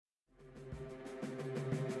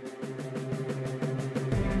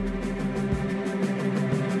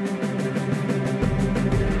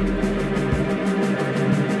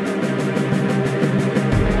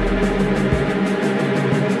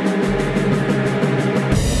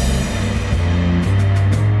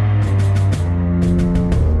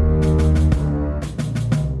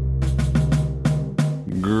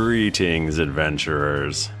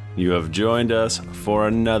adventurers. You have joined us for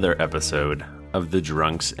another episode of the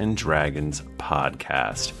Drunks and Dragons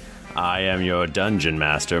podcast. I am your dungeon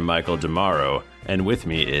master, Michael Demaro, and with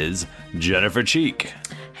me is Jennifer Cheek.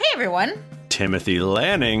 Hey, everyone. Timothy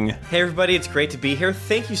Lanning. Hey, everybody. It's great to be here.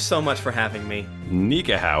 Thank you so much for having me.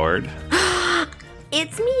 Nika Howard.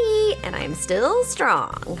 It's me, and I'm still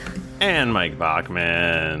strong. And Mike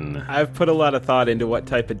Bachman. I've put a lot of thought into what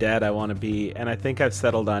type of dad I want to be, and I think I've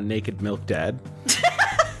settled on Naked Milk Dad.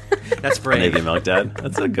 That's brave. Naked Milk Dad.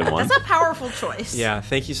 That's a good one. That's a powerful choice. Yeah,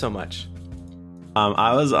 thank you so much.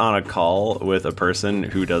 I was on a call with a person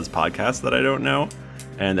who does podcasts that I don't know,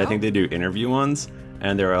 and I think they do interview ones,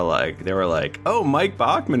 and they were like, oh, Mike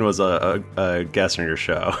Bachman was a guest on your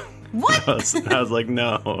show. What? I was like,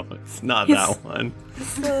 no, it's not that one.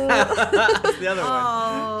 It's the other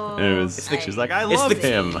one. And it was, she was like, I love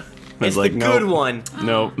him. I was It's like, the nope, good one.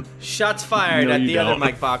 Nope. Shots fired No, at you the other don't.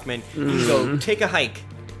 Mike Bachman. You can go take a hike.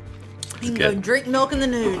 You can go drink milk in the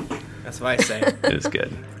nude. That's what I say. It was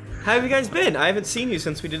good. How have you guys been? I haven't seen you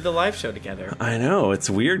since we did the live show together. I know, it's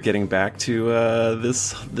weird getting back to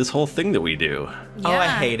this whole thing that we do. Yeah. Oh, I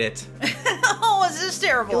hate it. Oh, this is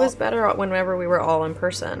terrible. It was better whenever we were all in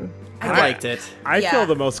person. I liked it. I Yeah. feel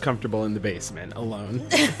the most comfortable in the basement, alone.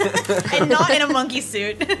 And not in a monkey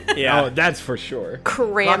suit. Yeah. Oh, that's for sure.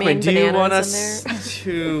 Cramming Bachman, do you want bananas us in there.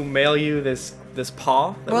 to mail you this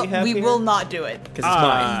paw that Well, we have we here? will not do it. Because it's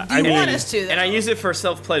mine. Do you I want mean, us to, though? And I use it for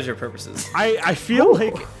self-pleasure purposes. I feel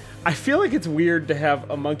like it's weird to have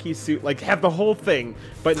a monkey suit, like have the whole thing,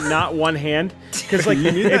 but not one hand. Because like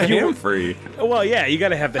You need if that you hand free. well, yeah, you got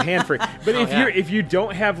to have the hand free. But yeah. if you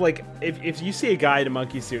don't have like if you see a guy in a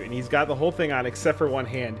monkey suit and he's got the whole thing on except for one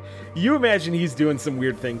hand, you imagine he's doing some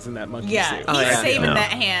weird things in that monkey Yeah, suit. he's yeah. saving No.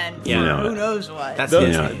 that hand Yeah. for No. who knows what. That's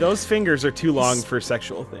Those, Yeah. those fingers are too long for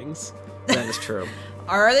sexual things. That is true.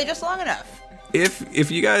 Or are they just long enough?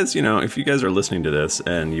 If you guys are listening to this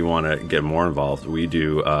and you want to get more involved, we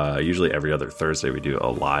do usually every other Thursday we do a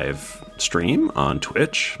live stream on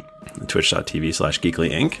Twitch,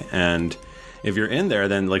 twitch.tv/geeklyinc. And if you're in there,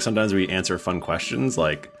 then like sometimes we answer fun questions.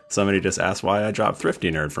 Like somebody just asked why I dropped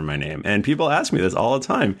Thrifty Nerd from my name, and people ask me this all the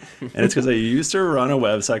time, and it's because I used to run a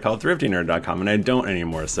website called thriftynerd.com, and I don't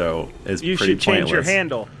anymore. So it's You pretty should change pointless. your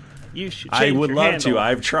handle. You should. I Change would your love handle. to.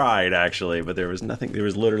 I've tried actually, but there was nothing. There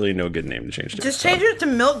was literally no good name to change to. Just so change it to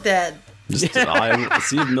Milk Dad. Just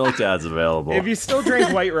see if Milk Dad's available. If you still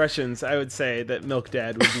drink White Russians, I would say that Milk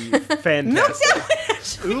Dad would be Milk fantastic.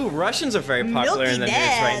 Dad. Ooh, Russians are very popular Milky in the news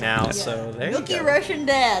Dad. right now, Yeah. so there Milky you go. Russian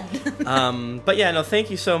Dad. But yeah, no, thank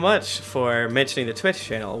you so much for mentioning the Twitch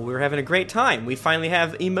channel. We're having a great time. We finally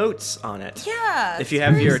have emotes on it. Yeah. If it's you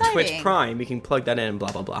have very your exciting. Twitch Prime, you can plug that in and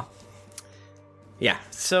blah, blah, blah. Yeah,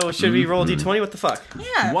 so should we roll D20? What the fuck?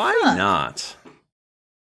 Yeah. Why fuck. not?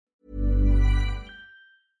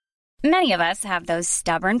 Many of us have those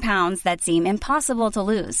stubborn pounds that seem impossible to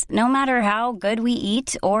lose, no matter how good we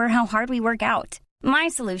eat or how hard we work out. My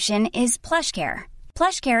solution is PlushCare.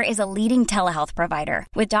 PlushCare is a leading telehealth provider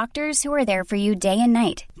with doctors who are there for you day and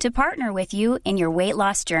night to partner with you in your weight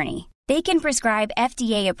loss journey. They can prescribe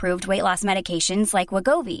FDA-approved weight loss medications like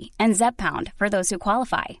Wegovy and Zepbound for those who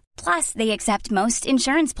qualify. Plus, they accept most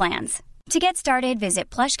insurance plans. To get started, visit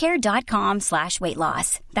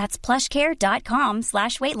plushcare.com/weightloss. That's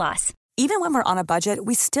plushcare.com/weightloss. Even when we're on a budget,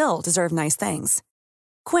 we still deserve nice things.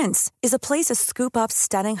 Quince is a place to scoop up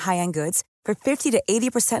stunning high-end goods for 50 to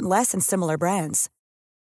 80% less than similar brands.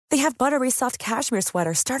 They have buttery soft cashmere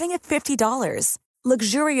sweaters starting at $50,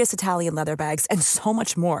 luxurious Italian leather bags, and so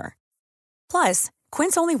much more. Plus,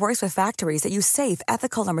 Quince only works with factories that use safe,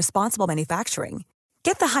 ethical, and responsible manufacturing.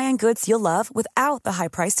 Get the high-end goods you'll love without the high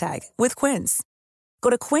price tag with Quince. Go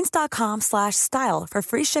to quince.com/style for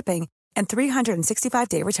free shipping and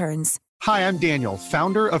 365-day returns. Hi, I'm Daniel,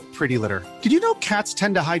 founder of Pretty Litter. Did you know cats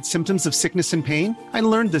tend to hide symptoms of sickness and pain? I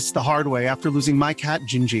learned this the hard way after losing my cat,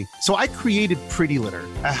 Gingy. So I created Pretty Litter,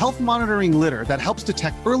 a health monitoring litter that helps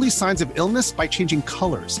detect early signs of illness by changing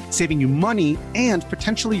colors, saving you money and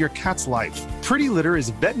potentially your cat's life. Pretty Litter is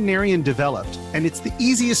veterinarian developed, and it's the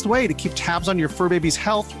easiest way to keep tabs on your fur baby's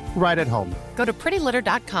health right at home. Go to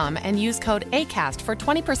prettylitter.com and use code ACAST for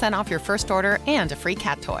 20% off your first order and a free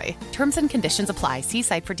cat toy. Terms and conditions apply. See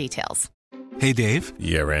site for details. Hey, Dave.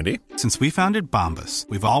 Yeah, Randy. Since we founded Bombas,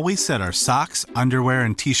 we've always said our socks, underwear,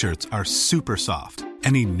 and T-shirts are super soft.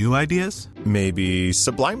 Any new ideas? Maybe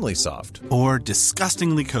sublimely soft. Or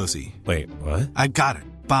disgustingly cozy. Wait, what? I got it.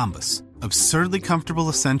 Bombas. Absurdly comfortable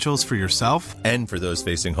essentials for yourself and for those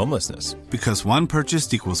facing homelessness. Because one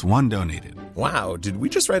purchased equals one donated. Wow, did we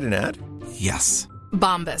just write an ad? Yes.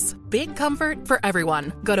 Bombas. Big comfort for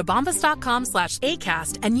everyone. Go to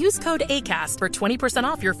bombas.com/ACAST and use code ACAST for 20%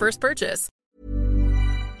 off your first purchase.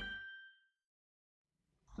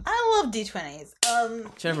 I love D20s.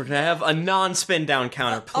 Jennifer, can I have a non-spin down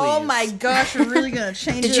counter, please? Oh my gosh, we're really gonna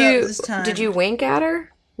change it up this time. Did you wink at her?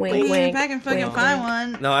 Wink, wink. If I can fucking find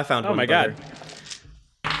one. No, I found one. Oh my god.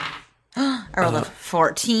 I rolled a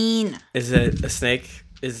 14. Is it a snake?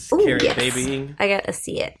 Is Ooh, Carrie yes. babying? I got a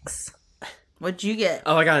CX. What'd you get?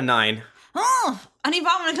 Oh, I got a 9. Oh, I need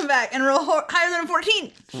Bachman to come back and roll higher than a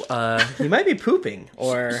 14. He might be pooping,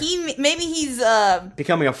 or Maybe he's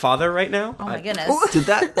becoming a father right now. Oh my goodness.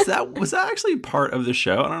 Was that actually part of the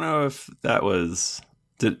show? I don't know if that was.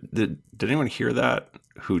 Did anyone hear that?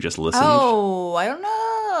 Who just listened? Oh, I don't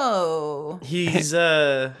know. He's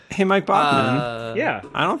Hey, Mike Bachman. Yeah.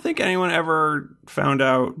 I don't think anyone ever found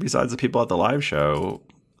out, besides the people at the live show,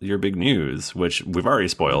 your big news, which we've already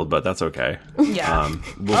spoiled, but that's okay. Yeah.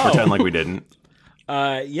 We'll pretend like we didn't.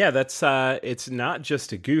 Yeah, that's it's not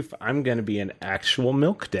just a goof. I'm gonna be an actual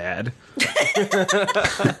milk dad.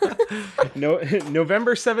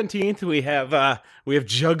 November 17th, we have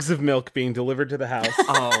jugs of milk being delivered to the house.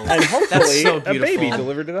 Oh, and hopefully that's so a beautiful. baby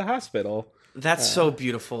delivered to the hospital. That's so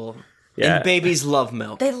beautiful. Yeah. And babies love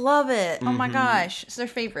milk. They love it. Oh my gosh. It's their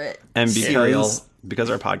favorite. And Cereal. because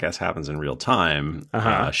our podcast happens in real time,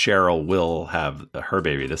 Cheryl will have her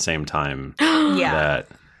baby the same time Yeah.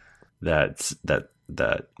 that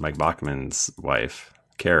Mike Bachman's wife,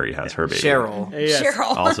 Carrie, has her baby. Cheryl. Yes.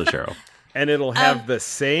 Cheryl. Also Cheryl. And it'll have the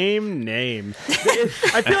same name.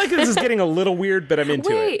 I feel like this is getting a little weird, but I'm into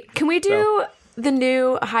it. Wait, can we do the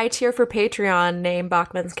new high tier for Patreon name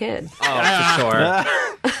Bachman's kid? Oh, for sure.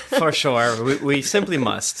 For sure. We simply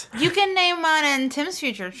must. You can name mine and Tim's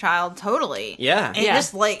future child totally. Yeah. And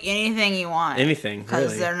just like anything you want. Anything, Because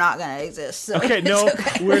really. they're not going to exist. So Okay, it's no,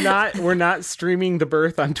 okay. we're not streaming the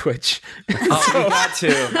birth on Twitch. Oh, we got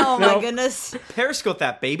to. Oh my goodness. Periscope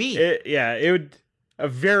that, baby. It would a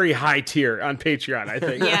very high tier on Patreon, I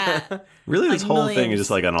think. Yeah. Really, this Like whole thing millions. is just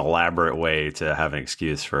like an elaborate way to have an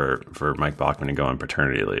excuse for Mike Bachman to go on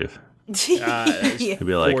paternity leave. He'd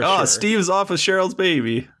be like, For "Oh, sure. Steve's off with Cheryl's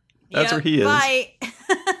baby. That's Yep, where he is." Bye.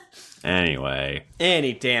 Anyway,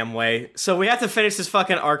 Any damn way. So we have to finish this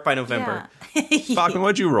fucking arc by November. Bachman,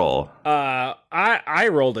 what'd you roll? I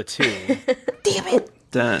rolled a 2. Damn it.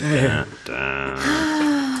 Dun, dun,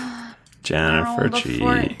 dun. Jennifer Rolled a G.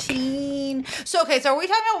 14. So, okay, so are we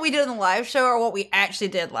talking about what we did in the live show or what we actually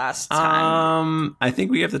did last time? I think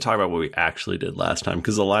we have to talk about what we actually did last time,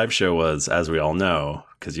 because the live show was, as we all know,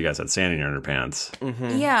 because you guys had sand in your underpants.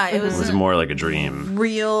 Yeah, it It was more like a dream.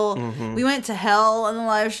 real. We went to hell on the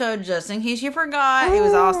live show, just in case you forgot. It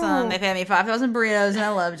was awesome. They fed me 5,000 burritos, and I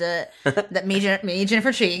loved it. That me,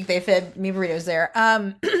 Jennifer Cheek, they fed me burritos there.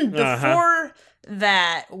 Before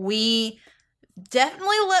that, we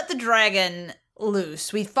definitely let the dragon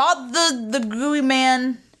loose. We fought the gooey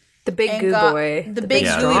man. The big And goo got boy. the big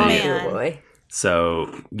Yeah, gooey the man. Goo boy. So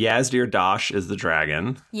Yazdir Dosh is the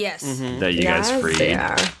dragon Yes. that you guys freed.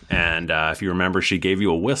 Yazdir. And if you remember, she gave you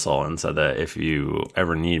a whistle and said that if you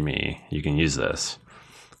ever need me, you can use this,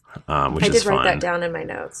 which I is did fun. write that down in my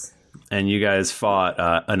notes. And you guys fought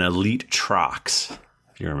an elite Trox,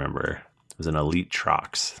 if you remember. It was an elite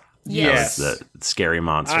Trox. Yes. That was the scary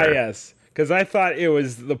monster. Ah, yes. Because I thought it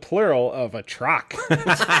was the plural of a truck.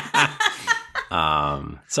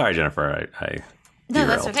 Sorry, Jennifer. I No,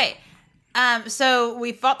 that's derailed. okay. So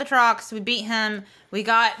we fought the Trox, we beat him, we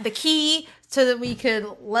got the key so that we could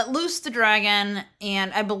let loose the dragon,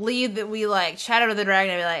 and I believe that we like chatted with the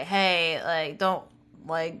dragon and be like, hey, like don't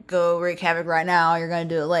like go wreak havoc right now, you're gonna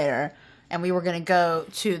do it later. And we were gonna go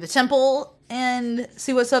to the temple and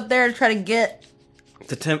see what's up there to try to get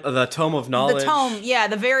The Tome of Knowledge. the tome, yeah,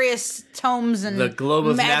 the various tomes and The Globe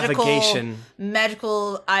of Navigation.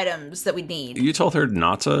 magical items that we need. You told her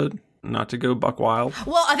not to go buck wild?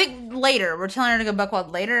 Well, I think later. We're telling her to go buck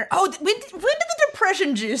wild later. Oh, when did the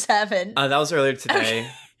depression juice happen? That was earlier today.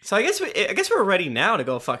 So I guess we're ready now to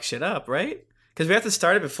go fuck shit up, right? Because we have to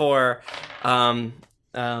start it before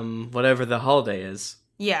whatever the holiday is.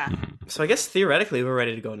 Yeah. So I guess theoretically we're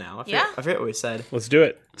ready to go now. I forget what we said. Let's do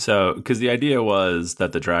it. So, because the idea was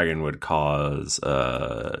that the dragon would cause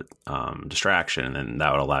distraction, and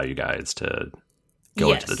that would allow you guys to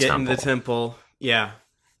go into the Get temple. in the temple. Yeah.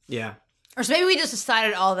 Yeah. Or so maybe we just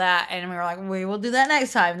decided all that and we were like, we will do that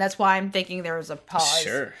next time. That's why I'm thinking there was a pause.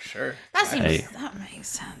 Sure. That seems Hey. that makes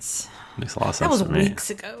sense. Makes a lot of That sense was to me. weeks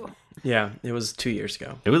ago. Yeah, it was 2 years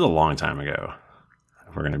ago. It was a long time ago,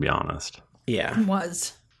 if we're going to be honest. Yeah. It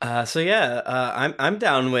was. I'm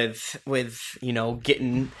down with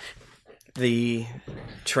getting the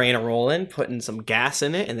train a rolling, putting some gas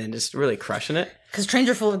in it, and then just really crushing it. Because trains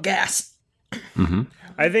are full of gas. Mm-hmm.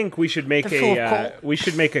 I think we should make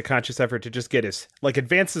a conscious effort to just get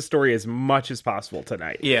advance the story as much as possible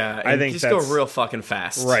tonight. Yeah, I think just go real fucking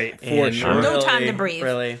fast. Right, for sure. No time to breathe.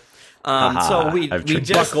 Really. So we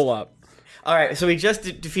just buckle up. All right, so we just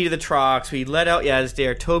defeated the Trox. We let out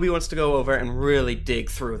Yazdir. Toby wants to go over and really dig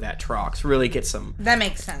through that Trox. Really get some... That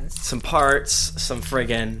makes sense. Some parts, some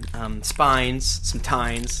friggin' spines, some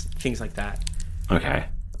tines, things like that. Okay.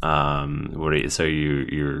 So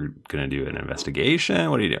you're gonna do an investigation?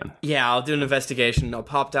 What are you doing? Yeah, I'll do an investigation. I'll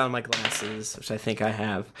pop down my glasses, which I think I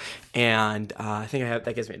have. And I think I have...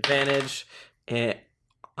 That gives me advantage. And...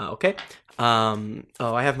 okay.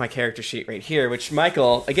 I have my character sheet right here, which,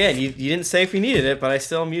 Michael, again, you didn't say if you needed it, but I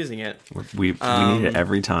still am using it. We need it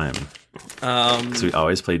every time. So we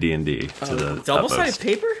always play D&D to the double-sided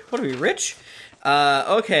paper? What are we, rich?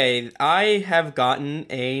 Okay, I have gotten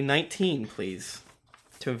a 19, please,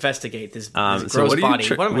 to investigate this gross body.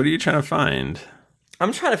 What are you trying to find?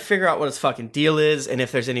 I'm trying to figure out what its fucking deal is, and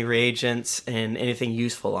if there's any reagents and anything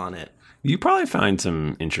useful on it. You probably find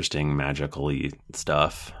some interesting magical-y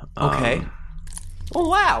stuff. Okay. Oh,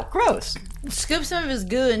 wow. Gross. Scoop some of his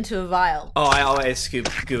goo into a vial. Oh, I always scoop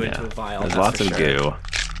goo into a vial. There's lots of goo.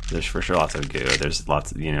 There's for sure lots of goo. There's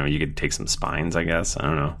lots of, you could take some spines, I guess. I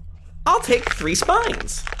don't know. I'll take 3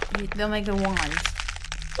 spines. They'll make the wands.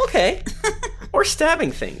 Okay. Or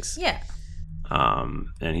stabbing things. Yeah.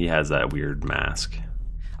 And he has that weird mask.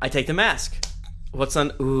 I take the mask. What's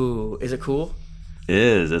on... Ooh, is it cool? It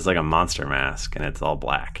is. It's like a monster mask, and it's all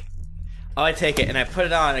black. Oh, I take it, and I put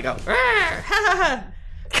it on, and I go, ha ha ha.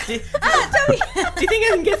 Do you think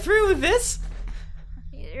I can get through with this?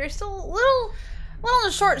 You're still a little on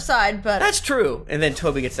the short side, but... That's true. And then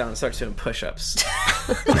Toby gets down and starts doing push-ups.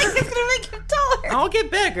 It's going to make him taller. I'll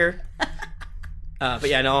get bigger. But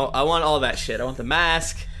yeah, no, I want all that shit. I want the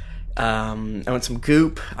mask. I want some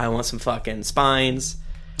goop. I want some fucking spines.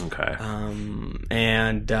 Okay.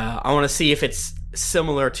 And I want to see if it's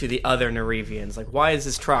similar to the other Nareevians. Like, why is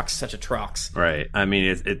this Trox such a Trox? Right. I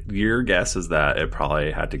mean, your guess is that it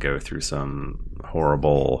probably had to go through some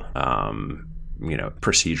horrible,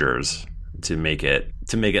 procedures to make it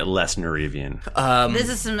less Nareevian. This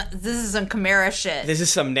is some Chimera shit. This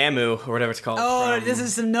is some Namu or whatever it's called. Oh, this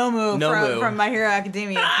is some Nomu. From My Hero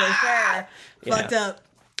Academia for sure. Fucked up.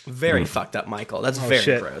 Very fucked up, Michael. That's very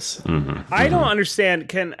shit. gross. Mm-hmm. I don't understand.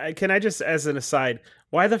 Can I just, as an aside,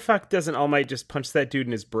 why the fuck doesn't All Might just punch that dude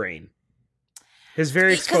in his brain? His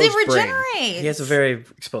very exposed brain. Because he regenerates. He has a very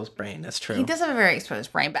exposed brain. That's true. He does have a very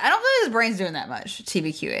exposed brain, but I don't feel like his brain's doing that much.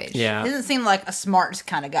 TBQH. Yeah. He doesn't seem like a smart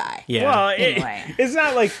kind of guy. Yeah. Well, anyway. it's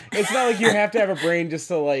not like you have to have a brain just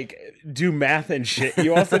to like do math and shit.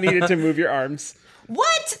 You also need it to move your arms.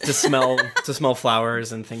 What? to smell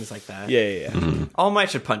flowers and things like that. Yeah. Mm-hmm. All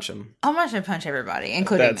Might should punch him. All Might should punch everybody,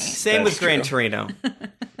 including me. Same with Gran Torino.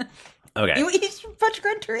 Okay. You should punch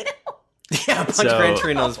Gran Torino? Yeah, punch Gran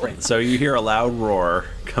Torino's brain. So you hear a loud roar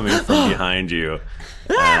coming from behind you,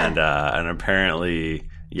 and apparently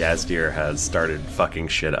Yazdir has started fucking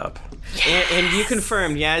shit up. And you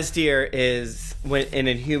confirmed Yazdir is, when in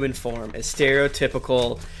a human form, is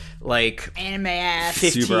stereotypical, like anime ass,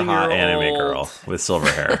 super hot anime girl with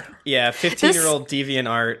silver hair. Yeah, 15-year-old deviant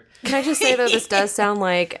art. Can I just say though, this does sound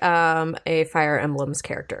like a Fire Emblem's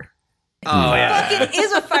character. Oh yeah, fucking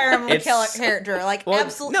is a Fire Emblem character. Like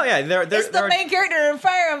absolutely. No, yeah, it's the main character in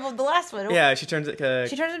Fire Emblem, the last one. Yeah, she turns a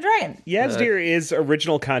dragon. Yazdir is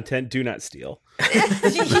original content. Do not steal.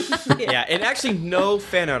 Yeah, and actually, no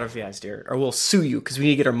fan art of Yazdir, or we'll sue you because we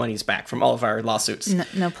need to get our monies back from all of our lawsuits.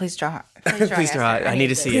 No, please draw. Please draw it. I need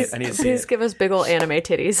to see it. Please give us big ol' anime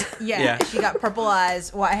titties. Yeah, she got purple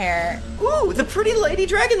eyes, white hair. Ooh, the pretty lady,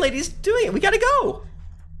 dragon lady's doing it. We gotta go.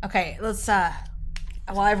 Okay, let's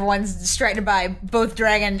while everyone's distracted by both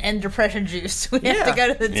dragon and depression juice, we have to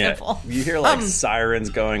go to the temple. You hear like sirens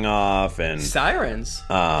going off and sirens.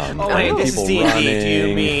 Wait, this people is D&D. running. Do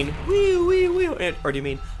you mean wee wee wee, or do you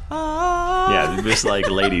mean Yeah, just like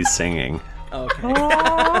ladies singing. Okay.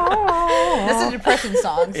 That's a depression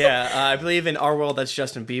song. Yeah, I believe in our world that's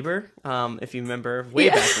Justin Bieber. If you remember way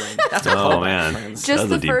back when. That's a callback, man. friends. Just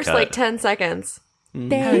the first cut. like 10 seconds.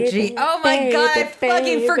 Baby, oh my god, I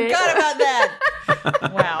fucking forgot about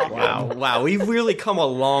that. Wow, we've really come a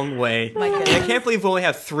long way. My and I can't believe we only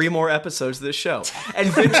have 3 more episodes of this show.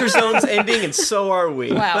 Adventure Zone's ending, and so are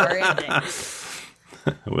we. Wow, we're ending.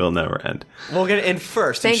 will never end. We'll get it in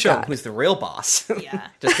first and Thank show God. who's the real boss. Yeah.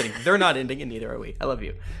 Just kidding. They're not ending, and neither are we. I love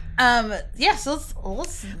you. Yeah. So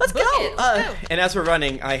let's Let's go. And as we're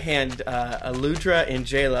running, I hand Aludra and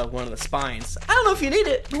Jayla one of the spines. I don't know if you need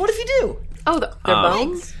it, but what if you do? Oh, they're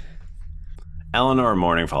bones? Eleanor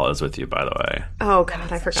Morningfall is with you, by the way. Oh, God,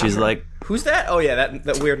 I forgot. She's her. like, Who's that? Oh yeah,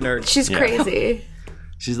 that weird nerd. She's crazy.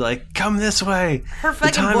 she's like, come this way. Her The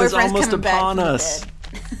fucking time is boyfriend's almost coming back upon from the us.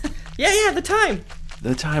 dead. Yeah, the time.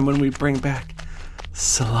 The time when we bring back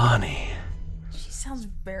Solani. She sounds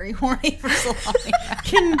very horny for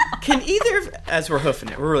Solani. Can either as we're hoofing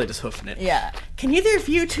it, we're really just hoofing it. Yeah. Can either of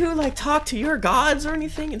you two like talk to your gods or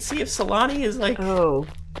anything and see if Solani is like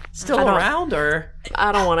still around or?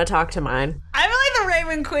 I don't want to talk to mine. I feel like the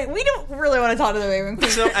Raven Queen. We don't really want to talk to the Raven Queen.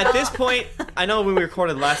 So at this point, I know when we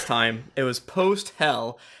recorded last time, it was post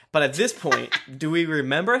Hell. But at this point, do we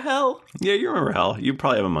remember Hell? Yeah, you remember Hell. You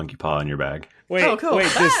probably have a monkey paw in your bag. Wait, Oh, cool.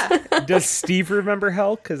 wait. Does Steve remember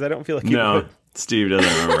Hell? Because I don't feel like he No, would. Steve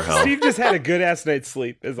doesn't remember Hell. Steve just had a good ass night's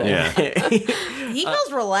sleep. Is all. Yeah. He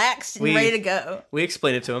feels relaxed and ready to go. We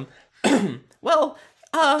explained it to him. Well,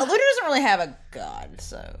 Aludra doesn't really have a god,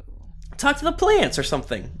 so talk to the plants or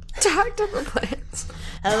something. Talk to the plants.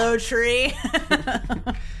 hello, tree.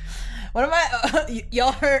 What am I?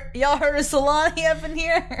 Y'all heard of Solani up in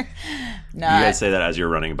here? No. You guys say that as you're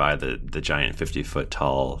running by the giant 50-foot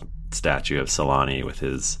tall statue of Solani with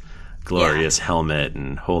his glorious helmet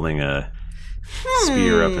and holding a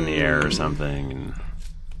spear up in the air or something. And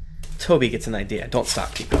Toby gets an idea. Don't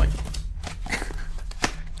stop. Keep going.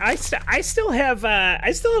 I still have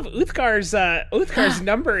Uthgar's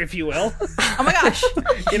number, if you will. Oh my gosh.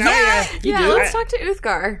 You know, Yeah, let's talk to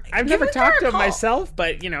Uthgar. I've Give never Uthgar talked a to him call. myself,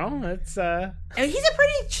 but you know, it's. I mean, he's a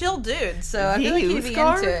pretty chill dude, so I feel like he'd be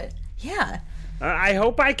Uthgar? into it. Yeah. I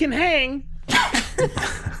hope I can hang.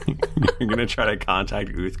 you're gonna try to contact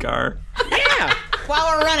Uthgar. Yeah.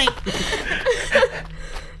 While we're running.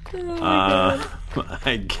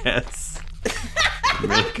 I guess.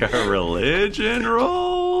 Make a religion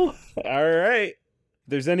roll. All right. If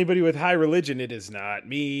there's anybody with high religion, it is not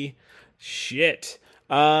me. Shit.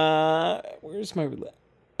 Where's my?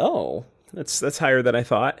 Oh, that's higher than I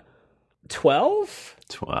thought. 12.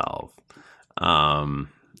 12.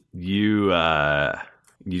 You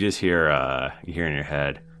just hear you hear in your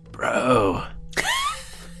head, bro.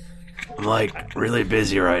 I'm like really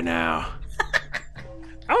busy right now.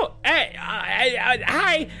 Oh, hey,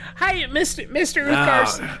 hi, Mr.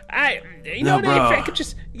 Uthgar. You know No, what? If bro. I could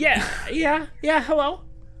just, yeah. Hello.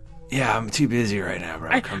 Yeah, I'm too busy right now,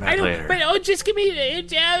 bro. Come back I don't, later. but just give me,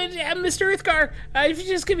 Mr. Uthgar. If you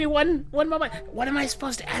just give me one moment. What am I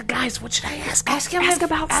supposed to ask, guys? What should I ask? Ask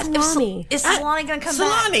about salami. Is Solani gonna come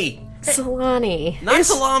Solani! Salami. Not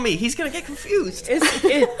salami. He's gonna get confused. Is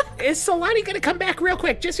Solani gonna come back real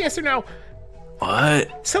quick? Just yes or no?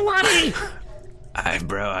 What? Salami.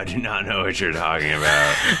 Bro, I do not know what you're talking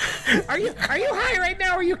about. Are you high right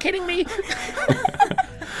now? Are you kidding me?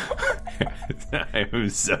 I'm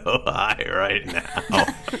so high right now.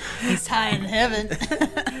 He's high in heaven.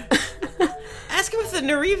 Ask him if the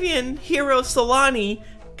Nareevian hero Solani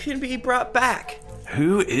can be brought back.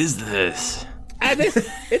 Who is this?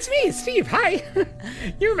 It's me, Steve. Hi.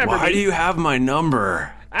 You remember Why me? do you have my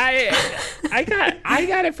number? I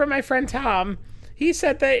got it from my friend Tom. He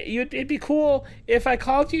said that it'd be cool if I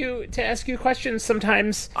called you to ask you questions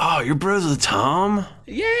sometimes. Oh, you're bros with Tom?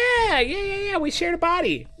 Yeah. We shared a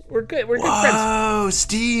body. We're good. We're good friends. Oh,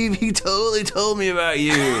 Steve, he totally told me about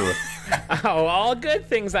you. Oh, all good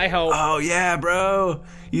things, I hope. Oh, yeah, bro.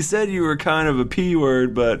 You said you were kind of a P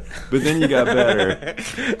word, but then you got better.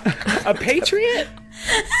 A patriot?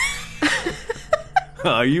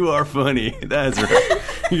 Oh, you are funny. That's right.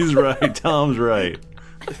 He's right. Tom's right.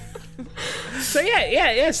 So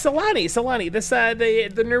yeah, Solani. This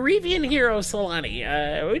the Nareevian hero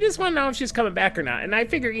Solani. We just want to know if she's coming back or not. And I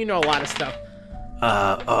figure you know a lot of stuff.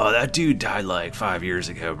 That dude died like 5 years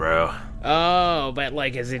ago, bro. Oh, but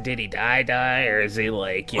like, did he die, or is he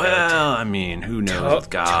like, well, I mean, who knows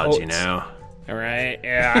with gods, you know? All right,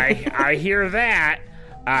 yeah, I hear that.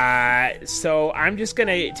 So I'm just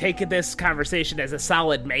gonna take this conversation as a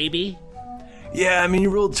solid maybe. Yeah, I mean, you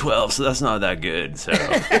rolled 12, so that's not that good, so.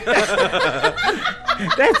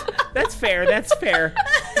 That's fair, that's fair.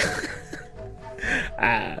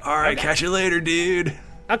 Alright, catch you later, dude.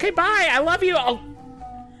 Okay, bye, I love you.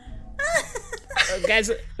 Guys,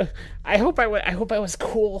 I hope I was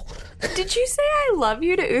cool. Did you say I love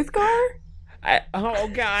you to Uthgar? Oh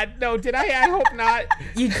God, no! Did I? I hope not.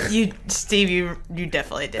 You, Steve, you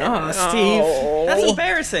definitely did. Oh, Steve, that's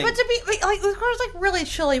embarrassing. But to be like, Uthgar's like really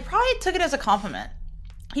chill. He probably took it as a compliment.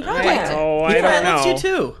 He probably liked it. Oh, He I don't loves know. you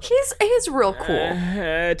too. He's real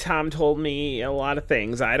cool. Tom told me a lot of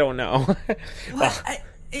things. I don't know.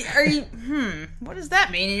 Are you? What does that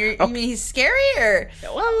mean? You mean he's scary, or?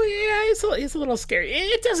 Well, yeah, he's a little scary.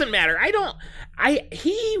 It doesn't matter.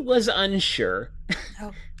 He was unsure.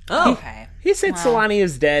 Oh, Okay. He said Solani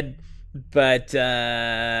is dead, but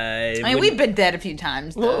I mean, we've been dead a few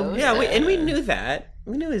times, though. well, yeah, we knew that.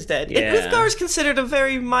 We knew he's dead. Yeah. Uthgar is considered a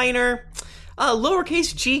very minor,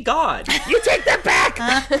 lowercase g god. you take that back.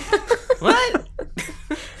 What?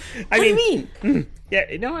 I What do you mean?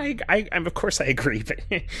 Yeah, no, I'm of course I agree, but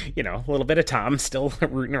a little bit of Tom still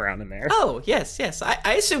rooting around in there. Oh, yes.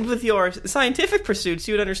 I assumed with your scientific pursuits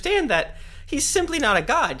you would understand that he's simply not a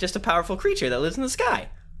god, just a powerful creature that lives in the sky.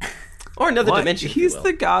 Or another dimension, if you He's will.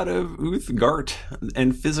 the god of Uthgard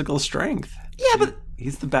and physical strength. Yeah, but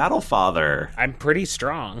He's the battle father. I'm pretty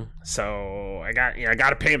strong, so I got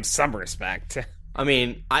to pay him some respect. I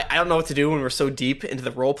mean, I don't know what to do when we're so deep into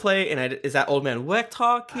the role play, and is that old man Weck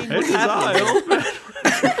talking? What's happening?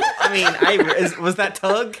 I mean, was that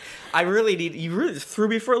Tug? You really threw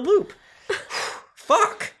me for a loop.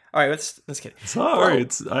 Fuck. All right, let's get it. Sorry,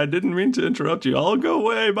 I didn't mean to interrupt you. I'll go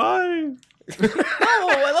away. Bye. Oh,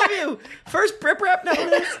 I love you. First Brip Rap, now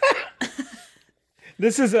this.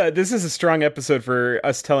 This is a strong episode for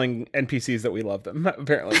us telling NPCs that we love them.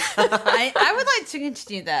 Apparently, I would like to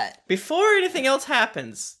continue that. Before anything else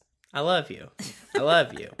happens, I love you. I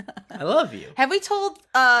love you. I love you. Have we told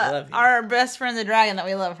love you. our best friend the dragon that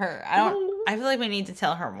we love her? I feel like we need to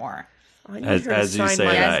tell her more. As you say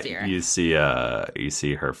Yes, that, dear. you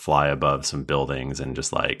see her fly above some buildings and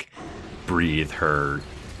just like breathe her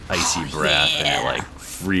icy breath, and it like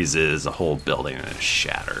freezes a whole building and it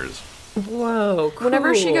shatters. Whoa, cool.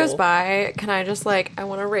 Whenever she goes by, can I just I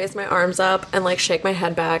want to raise my arms up and shake my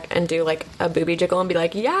head back and do a booby jiggle and be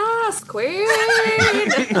like, yes, queen.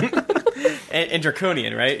 and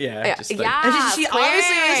Draconian, right? Yeah. Just yeah, She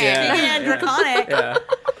obviously was speaking in Draconic. Yeah.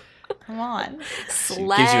 Come on.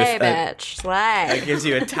 Slay, Gives you a- bitch. Slay. It gives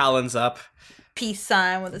you a talons up. Peace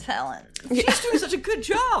sign with a talent. She's doing such a good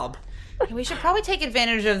job. We should probably take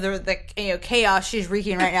advantage of the chaos she's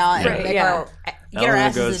wreaking right now and Right, make yeah. get our Eleanor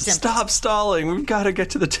asses goes, to the temple. "Stop stalling. We've got to get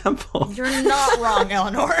to the temple." You're not wrong,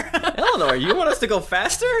 Eleanor. Eleanor, you want us to go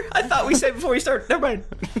faster? I thought we said before we start. Never mind.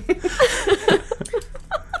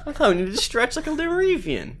 I thought we needed to stretch like a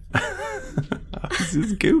Nareevian.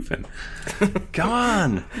 He's goofing. Come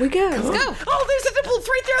on. We go. Let's go. Oh, there's a temple. It's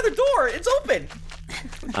right there at the door. It's open.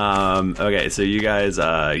 Okay, so you guys,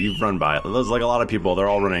 you've run by. There's a lot of people. They're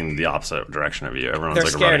all running the opposite direction of you. Everyone's They're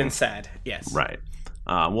like scared running. and sad. Yes. Right.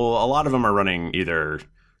 Well, a lot of them are running either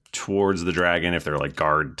towards the dragon if they're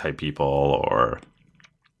guard type people, or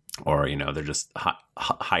they're just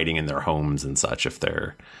hiding in their homes and such if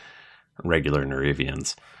they're regular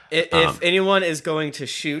Nareevians. If anyone is going to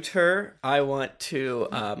shoot her, I want to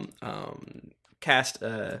cast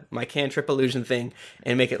my cantrip illusion thing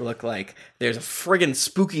and make it look like there's a friggin'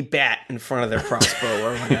 spooky bat in front of their crossbow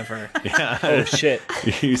or whatever. Yeah. oh shit!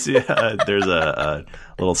 You see, there's a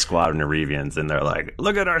little squad of Nareevians, and they're like,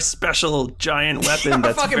 "Look at our special giant weapon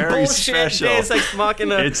that's Fucking very bullshit. special. It's like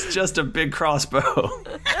Machina. It's just a big crossbow."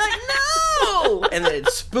 Like, no! And then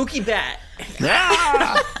it's spooky bat.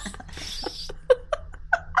 Ah!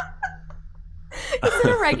 Is it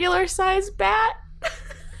a regular size bat?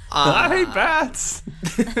 I hate bats.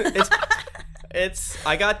 It's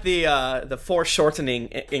I got the foreshortening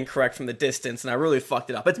incorrect from the distance, and I really fucked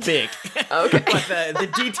it up. It's big. Okay. But the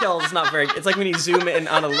detail is not very. It's like when you zoom in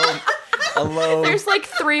on a low. There's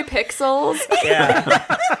 3 pixels. Yeah,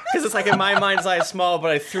 because it's in my mind's eye small, but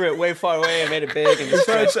I threw it way far away and made it big and just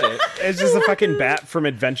stretched it. It's just a fucking bat from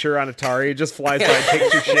Adventure on Atari. It just flies by and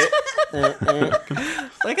takes your shit.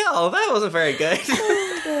 Oh, that wasn't very good.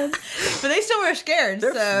 But they still were scared,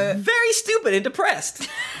 They're so... very stupid and depressed.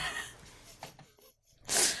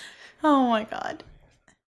 Oh my god.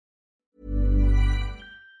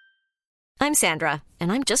 I'm Sandra,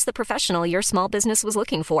 and I'm just the professional your small business was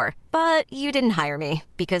looking for. But you didn't hire me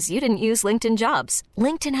because you didn't use LinkedIn Jobs.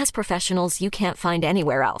 LinkedIn has professionals you can't find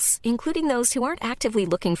anywhere else, including those who aren't actively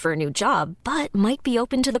looking for a new job, but might be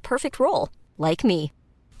open to the perfect role, like me.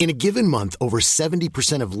 In a given month, over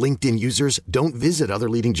 70% of LinkedIn users don't visit other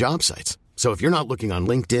leading job sites. So if you're not looking on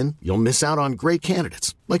LinkedIn, you'll miss out on great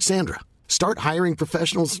candidates like Sandra. Start hiring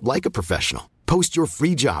professionals like a professional. Post your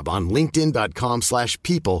free job on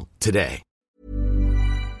linkedin.com/people today.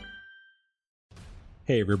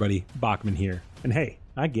 Hey everybody, Bachman here. And hey,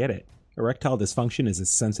 I get it. Erectile dysfunction is a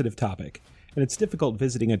sensitive topic, and it's difficult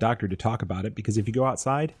visiting a doctor to talk about it because if you go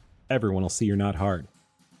outside, everyone will see you're not hard.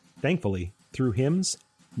 Thankfully, through HIMS,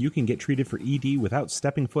 you can get treated for ED without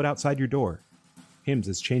stepping foot outside your door. Hims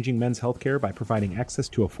is changing men's healthcare by providing access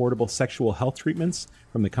to affordable sexual health treatments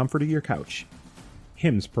from the comfort of your couch.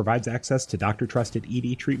 Hims provides access to doctor-trusted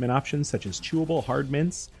ED treatment options such as chewable hard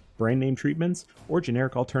mints, brand name treatments, or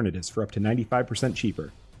generic alternatives for up to 95%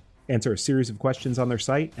 cheaper. Answer a series of questions on their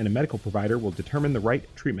site, and a medical provider will determine the right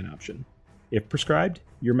treatment option. If prescribed,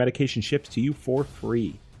 your medication ships to you for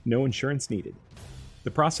free. No insurance needed.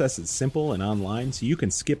 The process is simple and online, so you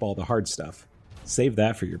can skip all the hard stuff. Save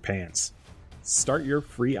that for your pants. Start your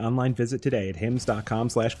free online visit today at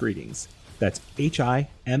hims.com/greetings. That's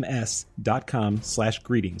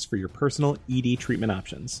HIMS.com/greetings for your personal ED treatment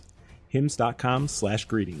options.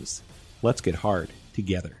 hims.com/greetings. Let's get hard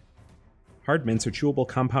together. Hard mints are chewable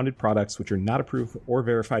compounded products which are not approved or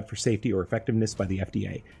verified for safety or effectiveness by the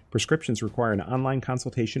FDA. Prescriptions require an online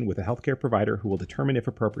consultation with a healthcare provider who will determine if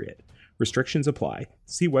appropriate. Restrictions apply.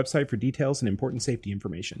 See website for details and important safety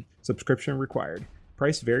information. Subscription required.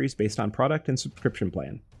 Price varies based on product and subscription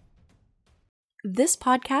plan. This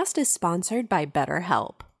podcast is sponsored by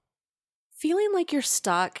BetterHelp. Feeling like you're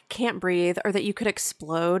stuck, can't breathe, or that you could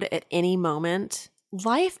explode at any moment?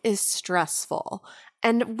 Life is stressful.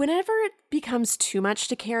 And whenever it becomes too much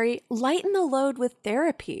to carry, lighten the load with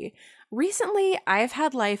therapy. Recently, I've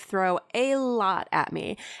had life throw a lot at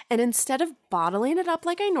me, and instead of bottling it up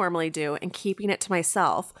like I normally do and keeping it to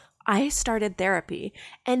myself, I started therapy,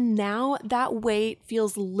 and now that weight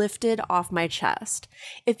feels lifted off my chest.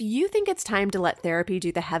 If you think it's time to let therapy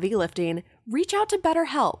do the heavy lifting, reach out to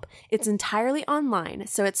BetterHelp. It's entirely online,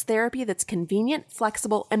 so it's therapy that's convenient,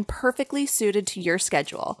 flexible, and perfectly suited to your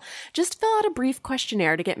schedule. Just fill out a brief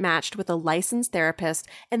questionnaire to get matched with a licensed therapist,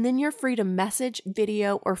 and then you're free to message,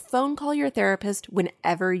 video, or phone call your therapist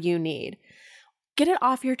whenever you need. Get it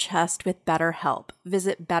off your chest with BetterHelp.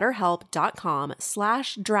 Visit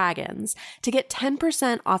betterhelp.com/dragons to get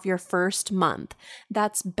 10% off your first month.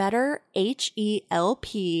 That's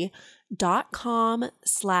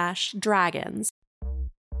betterhelp.com/dragons.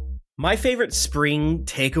 My favorite spring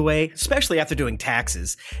takeaway, especially after doing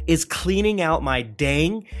taxes, is cleaning out my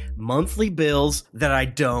dang monthly bills that I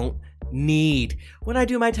don't need. When I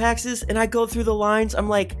do my taxes and I go through the lines, I'm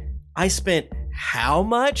like, I spent how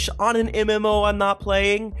much on an MMO I'm not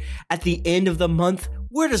playing? At the end of the month,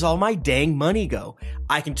 where does all my dang money go?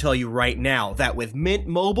 I can tell you right now that with Mint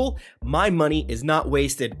Mobile, my money is not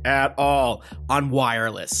wasted at all on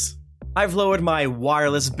wireless. I've lowered my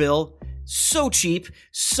wireless bill so cheap,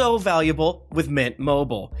 so valuable with Mint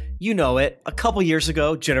Mobile. You know it. A couple years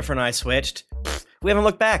ago, Jennifer and I switched. We haven't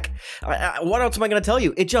looked back. What else am I going to tell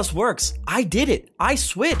you? It just works. I did it. I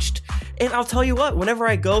switched. And I'll tell you what, whenever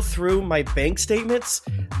I go through my bank statements,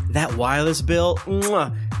 that wireless bill,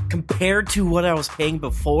 compared to what I was paying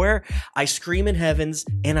before, I scream in heavens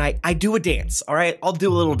and I do a dance, all right? I'll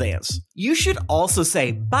do a little dance. You should also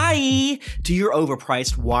say bye to your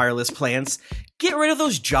overpriced wireless plans. Get rid of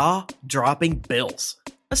those jaw-dropping bills,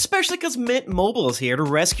 especially because Mint Mobile is here to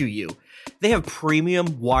rescue you. They have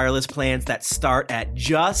premium wireless plans that start at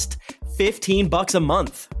just $15 a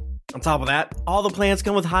month. On top of that, all the plans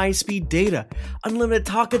come with high-speed data, unlimited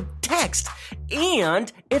talk and text, and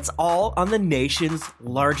it's all on the nation's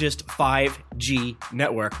largest 5G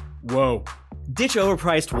network. Whoa. Ditch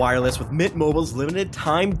overpriced wireless with Mint Mobile's limited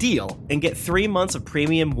time deal and get 3 months of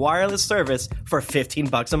premium wireless service for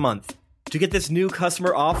 $15 a month. To get this new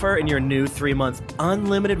customer offer and your new 3-month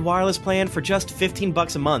unlimited wireless plan for just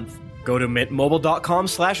 $15 a month, go to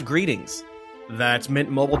mintmobile.com/greetings. That's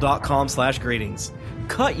mintmobile.com/greetings.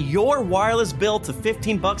 Cut your wireless bill to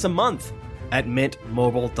 $15 a month at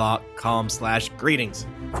mintmobile.com/greetings.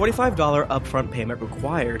 $45 upfront payment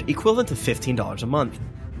required, equivalent to $15 a month.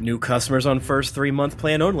 New customers on first 3-month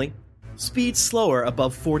plan only. Speed slower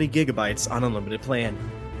above 40 gigabytes on unlimited plan.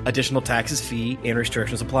 Additional taxes, fee, and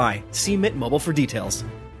restrictions apply. See Mint Mobile for details.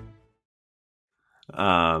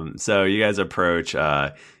 So you guys approach,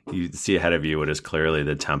 you see ahead of you what is clearly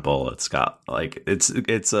the temple. It's got like, it's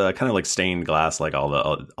kind of like stained glass, like all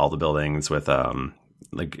the buildings with,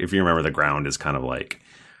 like if you remember, the ground is kind of like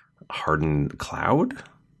hardened cloud.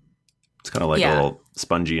 It's kind of like a little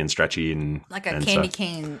spongy and stretchy and like a and candy stuff.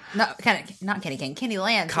 cane, not candy cane, candy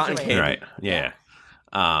land. Cotton situation. candy. Right. Yeah.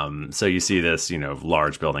 So you see this,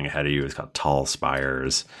 large building ahead of you. It's got tall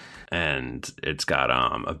spires, and it's got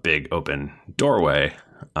a big open doorway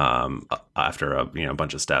after a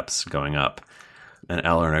bunch of steps going up. And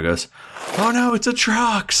Eleanor goes, "Oh no, it's a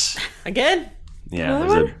Trox again!"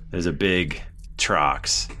 Yeah, there's a big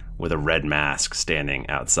Trox with a red mask standing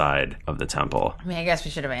outside of the temple. I mean, I guess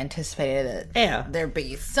we should have anticipated it. Yeah. There'd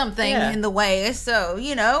be something in the way. So,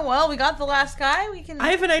 we got the last guy. We can.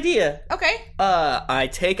 I have an idea. Okay. I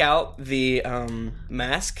take out the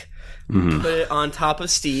mask, put it on top of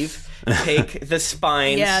Steve, take the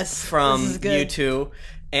spines from you two,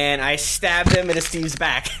 and I stab them into Steve's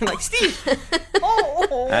back. I'm like, Steve!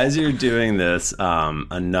 As you're doing this,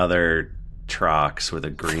 another Trox with a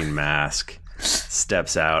green mask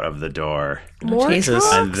steps out of the door. More Jesus.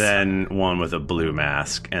 Trox? And then one with a blue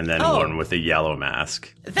mask, and then one with a yellow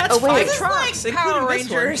mask. That's five This is Trox, like Power including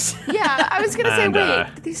this one. Rangers. Yeah, I was gonna say, And,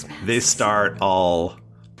 wait, these masks. They start all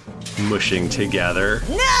mushing together.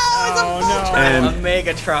 No, it's a vulture. And A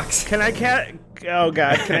mega Trox. Can I cast? Oh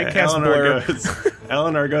God! Can I cast Eleanor blur?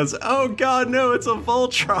 Eleanor goes, "Oh God, no! It's a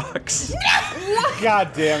Voltrox."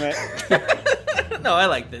 God damn it! No, I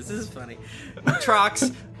like this. This is funny.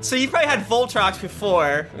 Trox. So you probably had Voltrox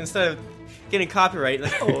before instead of getting copyright.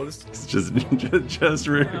 Like, Just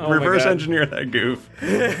reverse God. engineer that goof.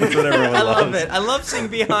 That's what everyone I loves. love it. I love seeing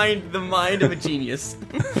behind the mind of a genius.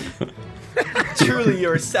 Truly,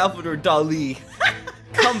 you're Salvador Dali.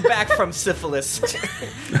 Come back from syphilis.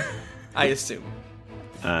 I assume.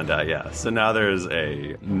 And so now there's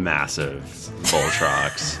a massive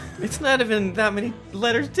Voltrox. It's not even that many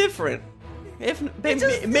letters different. If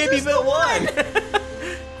maybe but one.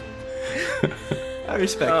 I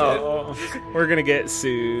respect it. We're gonna get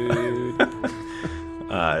sued.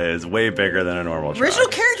 It is way bigger than a normal Trox. Original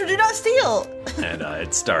character do not steal. And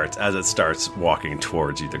it starts walking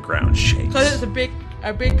towards you, the ground shakes. So it's a big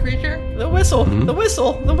creature. The whistle. The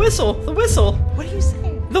whistle. The whistle. The whistle. What are you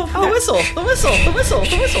saying? The whistle. The whistle. The whistle.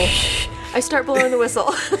 The whistle. I start blowing the whistle.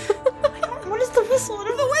 What is the whistle?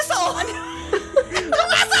 The whistle.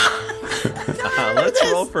 Let's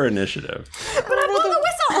roll for initiative. But I blew the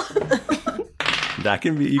whistle. That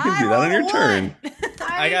can be. You can do that on your turn.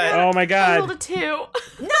 I got Oh my I rolled God! a 2. No,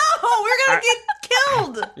 we're gonna get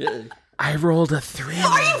killed. I rolled a 3.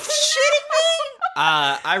 Are you shitting me?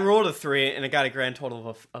 I rolled a 3 and I got a grand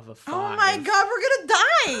total of a 5. Oh my God, we're gonna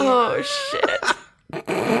die. Oh shit.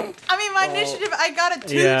 I mean, my initiative, I got a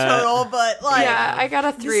 2 Yeah. total, but like, Yeah, I got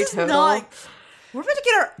a 3 this is total. not- we're about to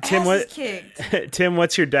get our Tim, asses what- kicked. Tim,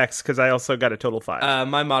 what's your dex? Because I also got a total 5.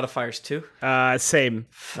 My modifier's 2. Same.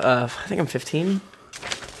 I think I'm 15.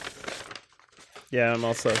 Yeah, I'm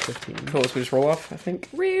also 15. Cool, so we just roll off, I think.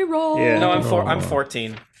 Reroll. Yeah. No, I'm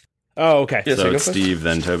 14. Oh, okay. Yes, I So go it's first? Steve,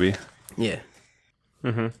 then Toby. Yeah.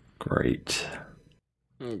 Great.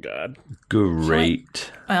 Oh God.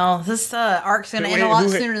 Great. Well, this arc's gonna Wait, end a lot who-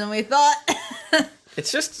 sooner than we thought.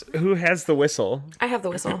 It's just Who has the whistle? I have the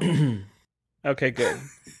whistle. Okay, good.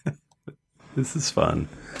 This is fun.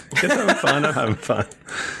 You guys having fun? I'm having fun.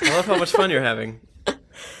 I love how much fun you're having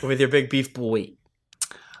with your big beef boy.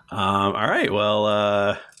 All right. Well,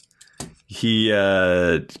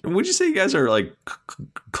 would you say you guys are like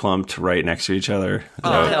clumped right next to each other?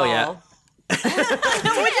 Oh, hell yeah.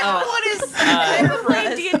 What is I've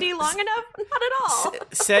played D&D long enough? Not at all.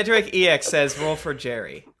 Cedric EX says roll for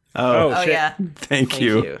Jerry. Oh, Oh shit. yeah. thank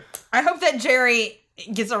you. I hope that Jerry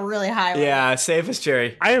gets a really high roll. Yeah, save us,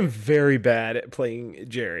 Jerry. I am very bad at playing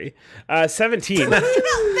Jerry. 17.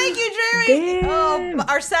 Thank you, Jerry. Oh,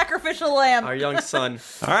 our sacrificial lamb. Our young son.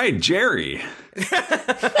 All right, Jerry.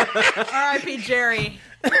 R.I.P. Jerry.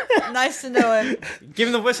 Nice to know him. Give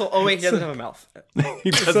him the whistle. Oh, wait, he doesn't have a mouth.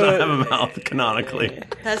 He does not have a mouth canonically.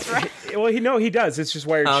 That's right. Well, he does. It's just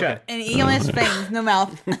wired Okay. shut. And he only has fangs, no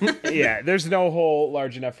mouth. Yeah, there's no hole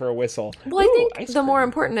large enough for a whistle. Well, I Ooh, think ice the more cream.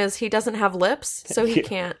 important is he doesn't have lips, so he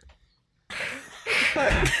can't. Just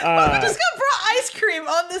got brought ice cream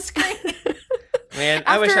on the screen. Man,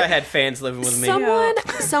 I wish After I had fans living with me.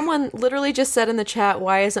 Someone literally just said in the chat,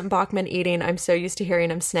 "Why isn't Bachman eating? I'm so used to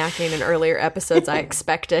hearing him snacking in earlier episodes. I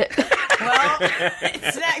expect it." Well,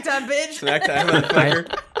 it's snack time, bitch. Snack time,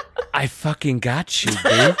 motherfucker. I fucking got you,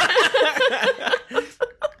 dude.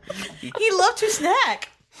 He loved to snack.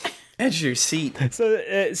 Edge your seat.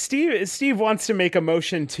 So Steve wants to make a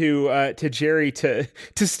motion to Jerry to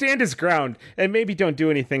stand his ground and maybe don't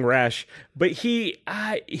do anything rash, but he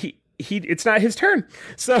it's not his turn.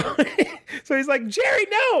 So so he's like, Jerry,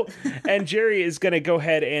 no! And Jerry is gonna go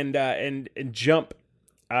ahead and jump.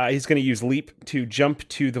 He's gonna use leap to jump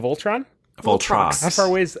to the Voltron. Voltrox. How far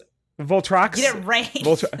away is Voltrox? Get it right.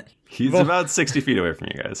 He's about 60 feet away from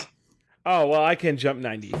you guys. Oh, well, I can jump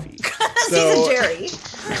 90 feet. He's a Jerry.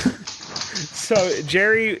 So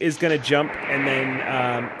Jerry is gonna jump, and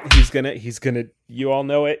then he's gonna. You all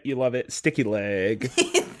know it, you love it. Sticky leg.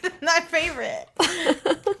 My favorite.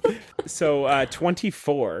 So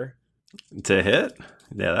 24 To hit?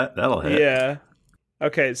 Yeah, that'll hit. Yeah.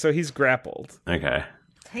 Okay, so he's grappled. Okay.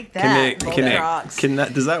 Take that,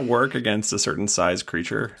 does that work against a certain size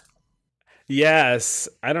creature? Yes.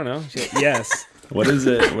 I don't know. Yes. What is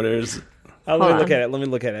it? What is... Let me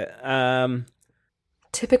look at it.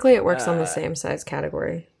 Typically, it works on the same size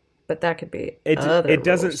category, but that could be It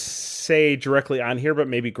doesn't say directly on here, but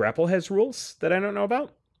maybe grapple has rules that I don't know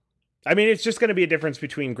about. I mean, it's just going to be a difference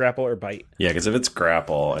between grapple or bite. Yeah, because if it's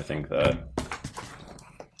grapple, I think that...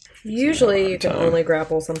 Usually, you can only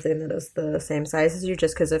grapple something that is the same size as you,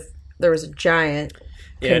 just because if there was a giant...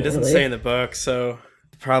 Yeah, it doesn't say in the book, so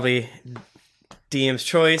probably DM's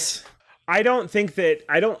choice. I don't think that...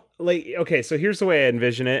 Okay, so here's the way I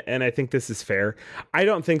envision it, and I think this is fair. I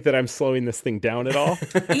don't think that I'm slowing this thing down at all,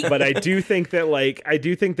 but I do think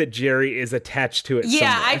that Jerry is attached to it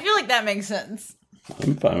somewhere. I feel like that makes sense.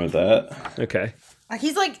 I'm fine with that. Okay. Like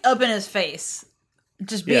he's like up in his face,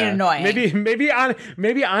 just being annoying. Maybe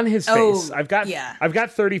on his face. I've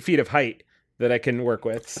got 30 feet of height that I can work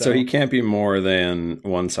with. So he can't be more than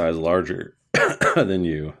one size larger than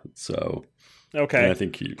you. So okay, I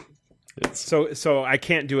think he. So I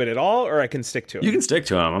can't do it at all, or I can stick to him. You can stick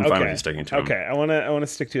to him. I'm fine with you sticking to him. Okay, I want to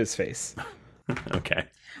stick to his face. Okay.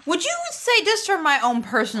 Would you say, just for my own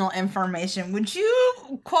personal information, would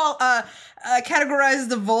you categorize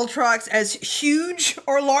the Voltrox as huge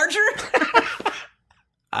or larger?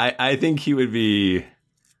 I think he would be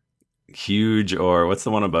huge, or what's the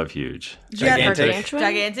one above huge? Gigantic.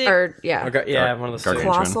 Or one of those.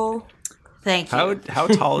 Colossal. Thank you. How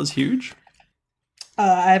tall is huge?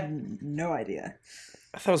 I have no idea.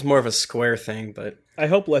 I thought it was more of a square thing, but I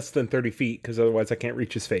hope less than 30 feet, because otherwise I can't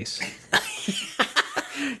reach his face.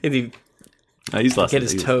 He's less. Get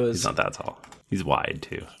his toes. He's not that tall. He's wide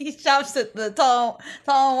too. He shops at the tall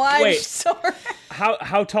and wide store.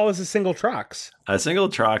 How tall is a single Trox? A single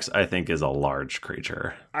Trox, I think, is a large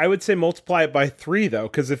creature. I would say multiply it by 3, though,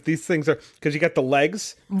 because if these things are... Because you got the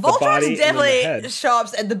legs, Voltrox the body, definitely and then the head.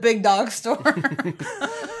 shops at the big dog store.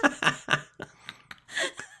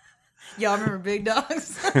 Y'all remember Big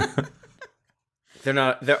Dogs?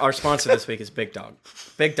 Our sponsor this week is Big Dog.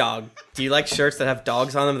 Big Dog. Do you like shirts that have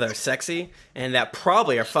dogs on them that are sexy and that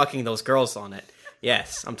probably are fucking those girls on it?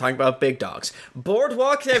 Yes, I'm talking about Big Dogs.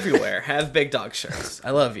 Boardwalks everywhere have Big Dog shirts.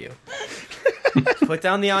 I love you. Put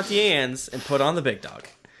down the Auntie Anne's and put on the Big Dog.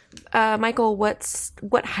 Michael,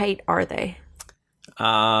 what height are they?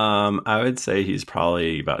 I would say he's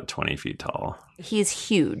probably about 20 feet tall. He's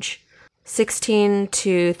huge. 16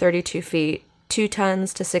 to 32 feet. 2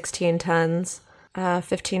 tons to 16 tons.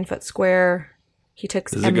 15-foot square. He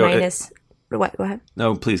took a minus... What? Go ahead.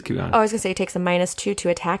 No, please keep going. Oh, I was going to say he takes a -2 to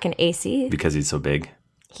attack and AC. Because he's so big?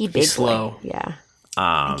 He's slow. Yeah.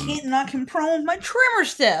 I can't knock him prone with my tremor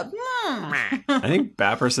step. I think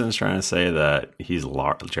Bapperson's trying to say that he's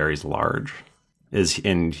Jerry's large.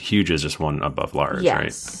 And huge is just one above large, right?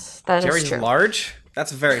 Yes, that Jerry's is true. large?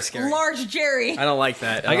 That's very scary. Large Jerry. I don't like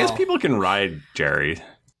that I guess people can ride Jerry.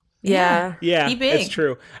 Yeah. He big. It's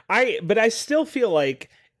true. But I still feel like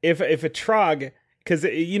if a Trog... Because,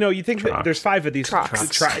 you think that there's 5 of these.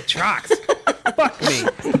 Trox. Fuck me.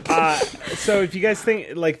 So if you guys think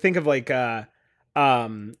of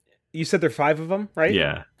you said there are 5 of them, right?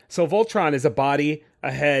 Yeah. So Voltron is a body,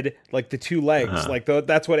 a head, like the 2 legs.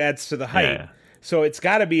 That's what adds to the height. Yeah. So it's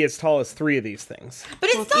got to be as tall as 3 of these things.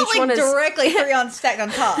 But it's not like directly 3 stacked on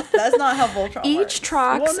top. That's not how Voltron works. Each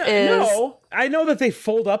Trox is... No, I know that they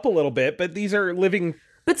fold up a little bit, but these are living...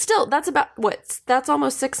 But still, that's about that's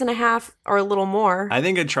almost 6.5 or a little more. I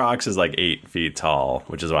think a Trox is like 8 feet tall,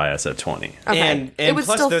 which is why I said 20. Okay. And it would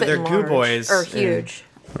plus still they're fit goo large, boys. or huge.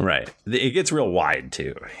 Right. It gets real wide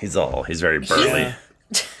too. He's very burly. Yeah.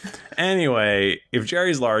 Anyway, if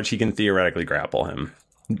Jerry's large, he can theoretically grapple him.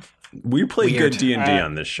 We play good D&D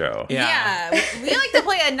on this show. Yeah, we like to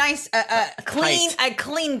play a nice,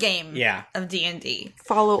 clean game. Of D&D.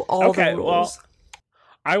 Follow all the rules. Well,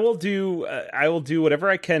 I will do whatever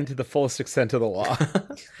I can to the fullest extent of the law.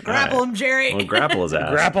 Grapple him, Jerry. Well, grapple his ass.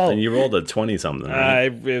 Grapple. And you rolled a 20-something, right?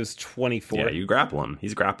 It was 24. Yeah, you grapple him.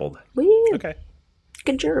 He's grappled. Woo. Okay.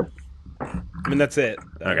 Good job. I mean, that's it.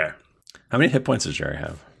 Okay. How many hit points does Jerry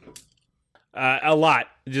have? A lot.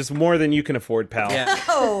 Just more than you can afford, pal. Yeah.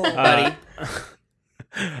 Oh, Buddy.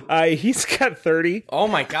 He's got 30. Oh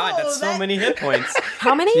my god, that's so many hit points.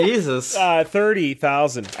 How many? Jesus.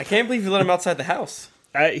 30,000. I can't believe you let him outside the house.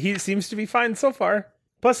 He seems to be fine so far.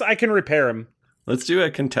 Plus, I can repair him. Let's do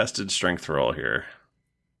a contested strength roll here.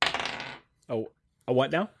 Oh, a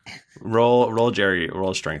what now? Roll Jerry.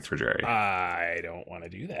 Roll strength for Jerry. I don't want to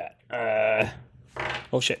do that.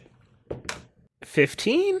 Oh shit.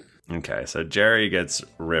 15? Okay, so Jerry gets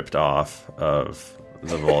ripped off of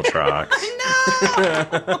the Voltrox.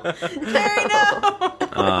 No! Jerry, no!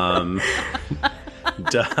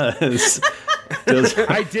 Does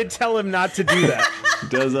I did tell him not to do that.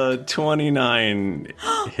 does a 29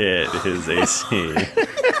 hit his AC?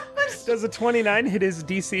 Does a 29 hit his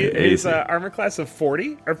DC, AC. his armor class of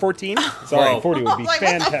 40 or 14? Sorry, 40 would be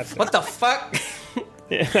fantastic. What the fuck?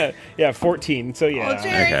 Yeah, 14. So yeah. Oh,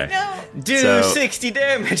 Jerry, Okay. no! Do So- 60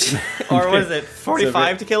 damage. Or was it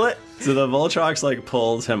 45 to kill it? So the Voltrox like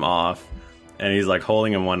pulls him off, and he's like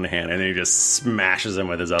holding him one hand, and then he just smashes him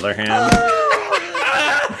with his other hand.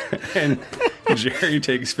 And Jerry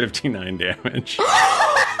takes 59 damage.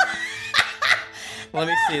 Let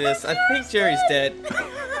me see this. I think Jerry's dead.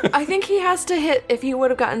 I think he has to hit. If he would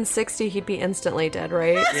have gotten 60, he'd be instantly dead,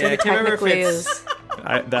 right? Yeah, so I he can't remember if technically it's- is.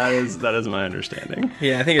 That is my understanding.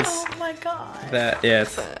 Yeah, I think it's Oh my god. that. Yeah,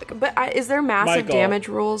 it's, But is there massive Michael. damage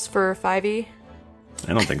rules for 5e?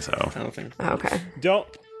 I don't think so. I don't think. Oh, okay. Don't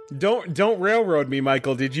railroad me,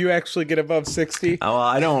 Michael. Did you actually get above 60? Oh, well,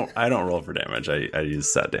 I don't roll for damage. I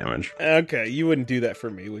use set damage. Okay, you wouldn't do that for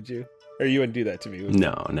me, would you? Or you wouldn't do that to me, would you?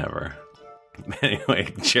 No, never.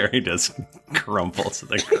 Anyway, Jerry does crumple to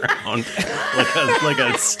the ground like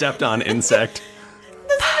a stepped on insect.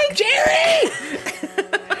 Jerry!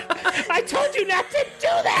 I told you not to do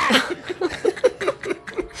that!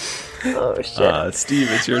 Oh, shit.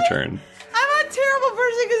 Steve, it's your turn. I'm a terrible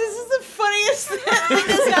person because this is the funniest thing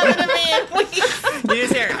that's happened to me. You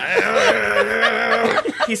just hear.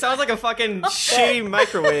 He sounds like a fucking shitty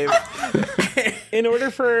microwave. In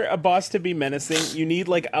order for a boss to be menacing, you need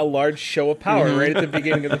like a large show of power right at the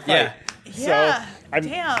beginning of the fight. Yeah. Yeah.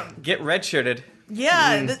 Damn. Get red-shirted.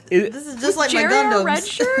 Yeah. This is just like my Jerry a Gundams. red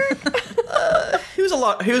shirt? He was a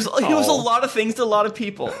lot. He was a lot of things to a lot of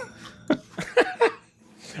people.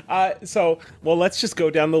 Well, let's just go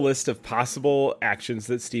down the list of possible actions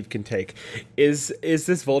that Steve can take. Is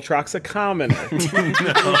this Voltrox a commoner?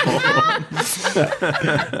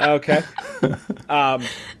 Okay.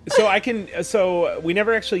 So we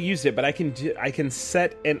never actually used it, but I can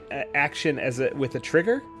set an action with a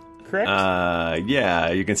trigger, correct? Yeah,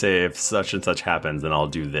 you can say if such and such happens, then I'll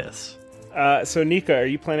do this. So Nika, are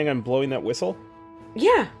you planning on blowing that whistle?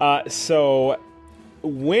 Yeah. So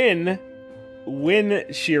when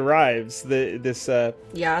she arrives,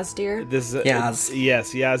 Yazdir?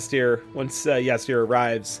 Yazdir. Once Yazdir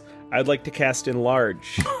arrives, I'd like to cast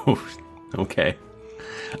Enlarge. Okay.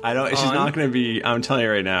 She's not going to be. I'm telling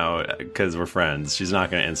you right now, because we're friends. She's not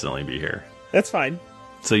going to instantly be here. That's fine.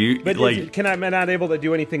 So you But am I not able to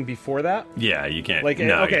do anything before that? Yeah, you can't. Like,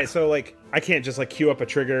 no, okay, yeah. so like I can't just like queue up a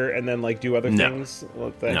trigger and then like do other No. things.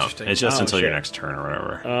 Well, No, it's just until shit. your next turn or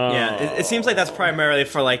whatever. Yeah, it seems like that's primarily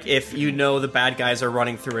for like if you know the bad guys are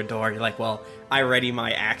running through a door. You're like, well, I ready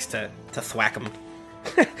my axe to thwack them.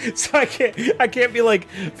 So I can't be like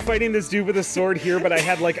fighting this dude with a sword here, but I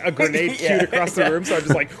had like a grenade queued across the room, so I'm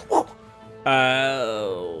just like, whoa.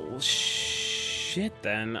 Shit.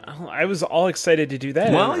 Then I was all excited to do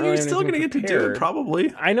that. Well, you're still gonna get to do it,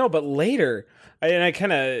 probably. I know, but later, I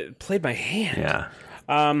kind of played my hand.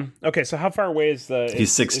 Yeah. Okay, so how far away is the?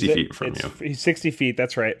 He's 60 feet from you. He's 60 feet.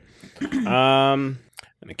 That's right. And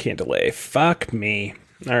I can't delay. Fuck me.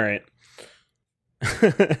 All right.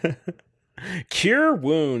 Cure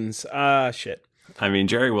wounds. Shit. I mean,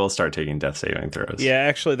 Jerry will start taking death saving throws. Yeah,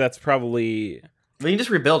 actually, that's probably. Well, you can just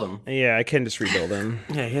rebuild him. Yeah, I can just rebuild him.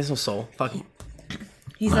 Yeah, he has no soul. Fuck.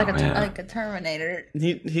 He's like man. a Terminator.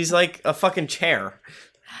 He's like a fucking chair.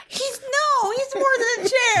 He's more than a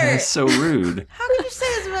chair. That's so rude. How could you say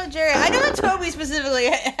this about Jerry? I know that Toby specifically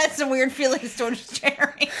had some weird feelings towards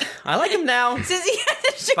Jerry. I like him now. Since he had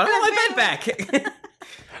to share But I want my the bed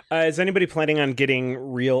back. Is anybody planning on getting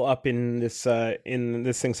real up in this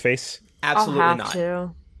thing's face? Absolutely I'll have not.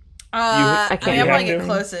 to. I can't I'm do gonna it. get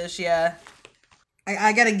closest, yeah.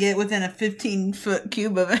 I gotta get within a 15-foot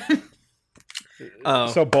cube of him. Oh,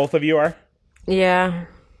 So both of you are? Yeah.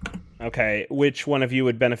 Okay. Which one of you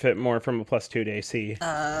would benefit more from a +2 to AC?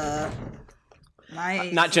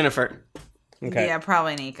 not Jennifer. Okay. Yeah,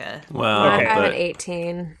 probably Nika. Well, Okay, I'm but an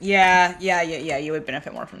 18. Yeah, you would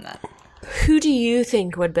benefit more from that. Who do you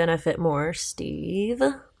think would benefit more, Steve?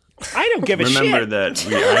 I don't give a remember shit. that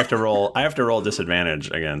I have to roll disadvantage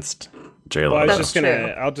against J-Lo. Well, I was That's just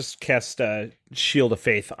gonna. true. I'll just cast Shield of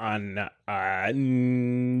Faith on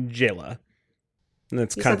Jayla. And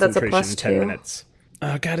that's You said that's a concentration 10 +2. minutes.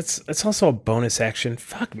 Oh god, it's also a bonus action.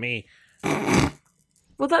 Fuck me.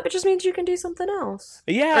 Well, that just means you can do something else.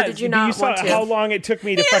 Yeah, Or did you but not you saw want to? how long it took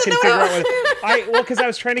me to fucking figure out what because I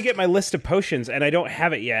was trying to get my list of potions and I don't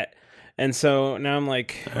have it yet. And so now I'm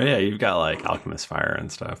like, oh yeah, you've got like alchemist fire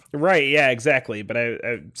and stuff. Right, yeah, exactly. But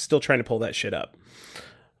I'm still trying to pull that shit up.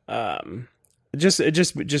 Just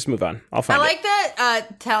move on. I'll find it. I like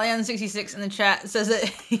that Talion66 in the chat says that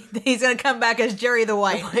he's going to come back as Jerry the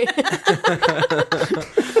White.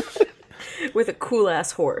 With a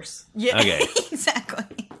cool-ass horse. Yeah, Okay.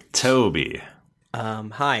 Exactly. Toby.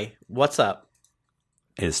 Hi. What's up?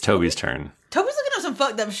 It's Toby's turn. Toby's looking up some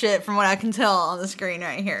fucked up shit from what I can tell on the screen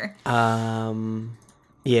right here.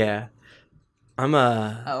 Yeah. I'm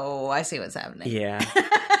Oh, I see what's happening. Yeah.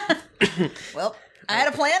 Well, I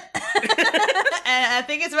had a plan, and I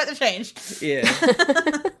think it's about to change. Yeah.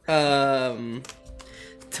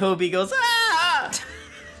 Toby goes, ah!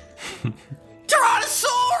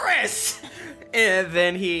 Tyrannosaurus! And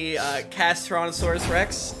then he casts Tyrannosaurus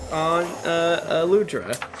Rex on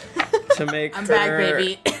Ludra to make I'm her back,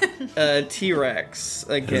 baby. T-Rex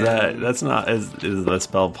again. Is the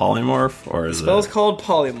spell polymorph or is Spell's it? called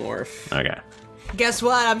Polymorph. Okay. Guess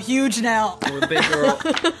what? I'm huge now. I'm a big girl.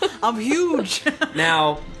 I'm huge.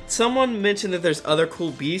 Now, someone mentioned that there's other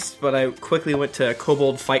cool beasts, but I quickly went to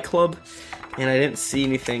Kobold Fight Club, and I didn't see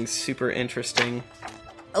anything super interesting.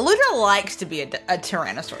 Eludra likes to be a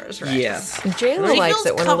Tyrannosaurus Rex. Yeah. Jayla She likes feels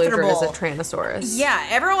it when Eludra is a comfortable. Tyrannosaurus. Yeah,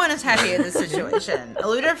 everyone is happy in this situation.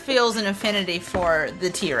 Eludra feels an affinity for the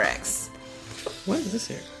T-Rex. What is this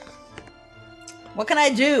here? What can I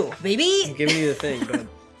do, baby? I'm giving you the thing, but...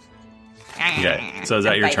 Okay. So is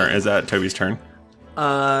that your turn? Is that Toby's turn?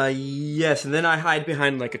 Yes, and then I hide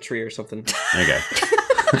behind like a tree or something. Okay.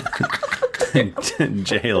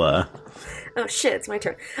 Jayla. Oh shit, it's my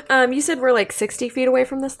turn. You said we're like 60 feet away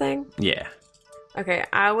from this thing? Yeah. Okay,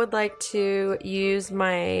 I would like to use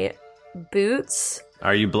my boots.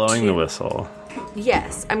 Are you blowing the whistle?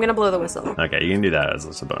 Yes, I'm gonna blow the whistle. Okay, you can do that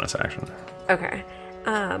as a bonus action. Okay.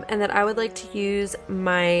 And then I would like to use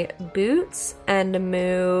my boots and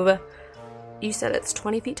move. You said it's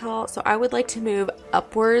 20 feet tall, so I would like to move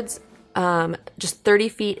upwards just 30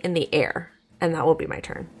 feet in the air, and that will be my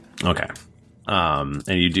turn. Okay. And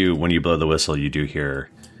you do, when you blow the whistle, you do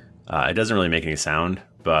hear, it doesn't really make any sound,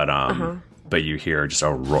 but you hear just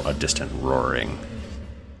a distant roaring.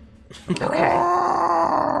 Okay.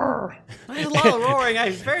 There's a lot of roaring.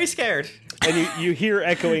 I'm very scared. And you hear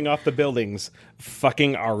echoing off the buildings,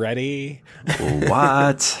 fucking already?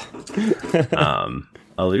 What?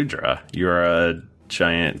 Eludra, you're a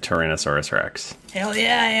giant Tyrannosaurus Rex. Hell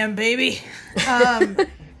yeah, I am, baby. How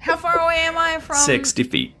far away am I from? 60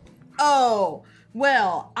 feet. Oh,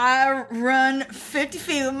 well, I run 50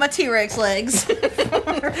 feet with my T-Rex legs.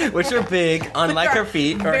 Which are big, unlike her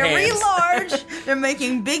feet or very hands. large. They're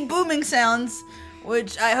making big booming sounds,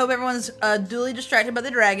 which I hope everyone's duly distracted by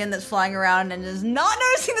the dragon that's flying around and is not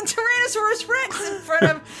noticing the Tyrannosaurus Rex in front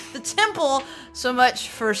of the temple so much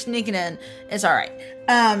for sneaking in. It's all right.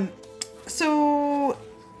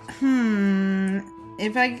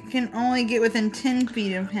 If I can only get within 10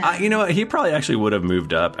 feet of him. You know what? He probably actually would have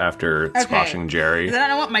moved up after squashing Jerry. I don't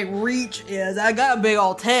know what my reach is. I got a big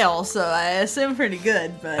old tail, so I assume pretty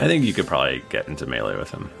good. But I think you could probably get into melee with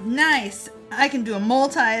him. nice. I can do a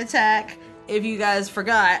multi-attack. If you guys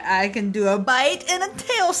forgot, I can do a bite and a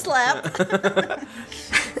tail slap.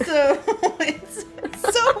 So it's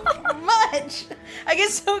so much. I get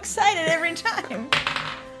so excited every time.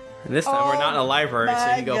 And this time we're not in a library, so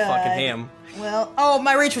you can go fucking ham. Well,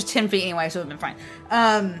 my reach was 10 feet anyway, so it would have been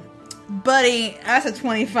fine. Buddy, that's a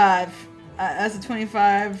 25. That's a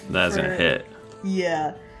 25. That's a hit.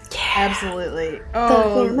 Yeah. Absolutely.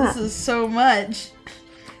 Oh, this is so much.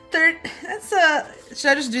 Should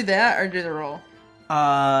I just do that or do the roll?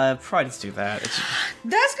 Probably just do that.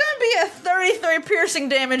 That's gonna be a 33 piercing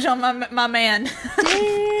damage on my man.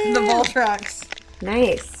 The Voltrox.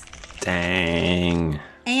 Nice. Dang.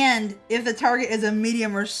 And if the target is a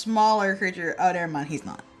medium or smaller creature, oh, never mind, he's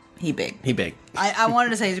not. He big. I wanted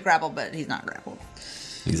to say he's grappled, but he's not grappled.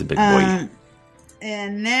 He's a big boy.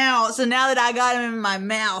 And now that I got him in my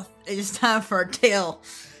mouth, it's time for a tail.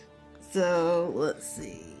 So let's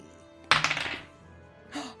see.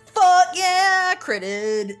 Fuck yeah,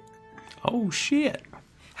 critted. Oh shit.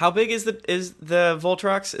 How big is the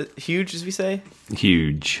Voltrox? Huge, as we say?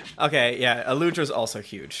 Huge. Okay, yeah, Eludra's also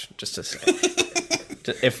huge, just to say.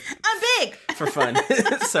 I'm big! For fun.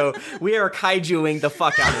 So we are kaijuing the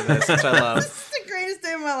fuck out of this, which I love. This is the greatest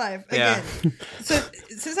day of my life. Yeah. Again. So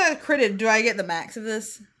since I critted, do I get the max of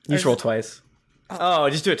this? You should roll twice. Oh,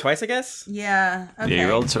 just do it twice, I guess? Yeah. Okay. Yeah,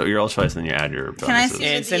 you roll twice, then you add your bonuses. Can I see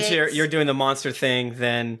And the since D8s? you're doing the monster thing,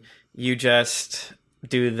 then you just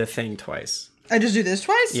do the thing twice. I just do this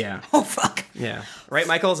twice? Yeah. Oh, fuck. Yeah. Right,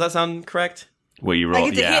 Michael? Does that sound correct? What you roll?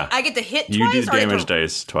 I get to hit twice. You do the or I get damage to-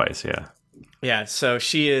 dice twice. Yeah. Yeah, so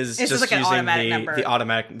she is It's just just like an using automatic number.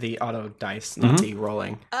 the auto dice, not the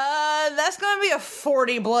rolling. That's gonna be a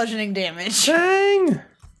 40 bludgeoning damage. Dang.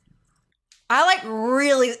 I like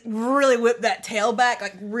really, really whip that tail back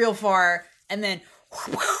like real far, and then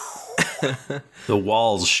The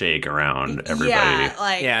walls shake around everybody. yeah,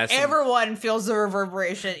 like Yeah, everyone feels the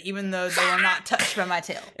reverberation, even though they were not touched by my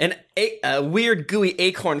tail. And a weird gooey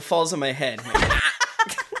acorn falls on my head.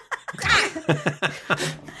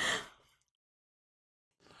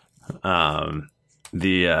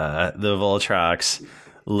 The Voltrox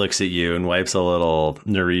looks at you and wipes a little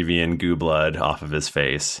Nareevian goo blood off of his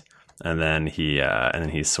face, and then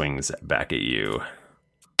he swings back at you.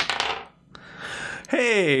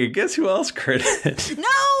 Hey, guess who else critted?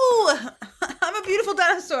 No, I'm a beautiful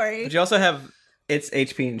dinosaur. But you also have its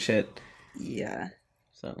HP and shit. Yeah,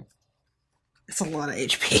 So it's a lot of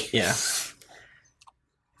HP. yeah.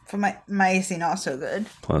 For my AC not so good.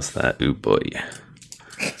 Plus that, ooh boy.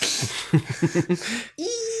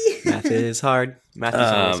 Math is hard. Math is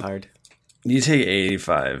always hard. You take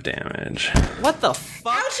 85 damage. What the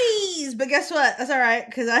fuck? Ouchies! But guess what? That's all right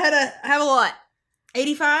because I have a lot.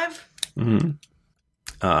 85. Mm-hmm.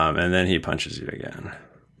 And then he punches you again.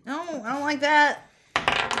 No, I don't like that.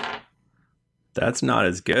 That's not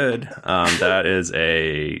as good. That is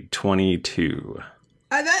a 22.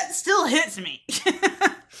 That still hits me.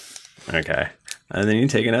 Okay. And then you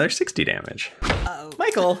take another 60 damage.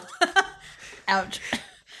 Michael. Ouch.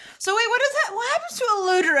 So wait, what happens to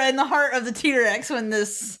Eludra in the heart of the T-Rex when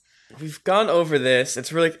this... We've gone over this.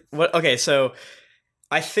 It's really... Okay, so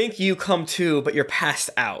I think you come to, but you're passed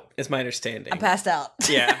out, is my understanding. I'm passed out.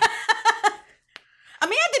 Yeah. I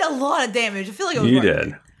mean, I did a lot of damage. I feel like it was You worth did.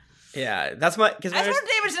 it. Yeah, that's more damage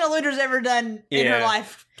than Eludra's ever done in her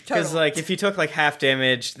life. Because, like, if you took, like, half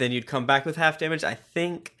damage, then you'd come back with half damage, I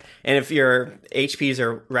think. And if your HPs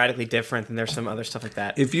are radically different, then there's some other stuff like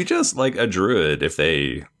that. If you just, like a druid, if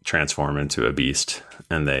they transform into a beast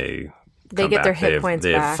and they come get their back, hit points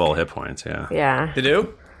they have back. full hit points, yeah. Yeah. They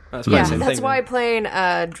do? That's Yeah, same that's thing, why then.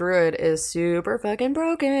 playing druid is super fucking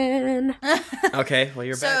broken. Okay, well,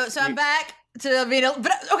 you're back. So I'm back to being...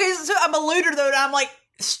 But, okay, so I'm Eludra, though, and I'm, like,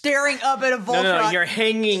 staring up at a Voltron. No, you're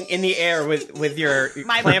hanging in the air with your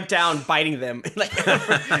clamp down, biting them, like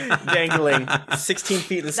dangling 16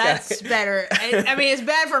 feet in the sky. That's better. I mean, it's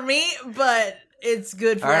bad for me, but it's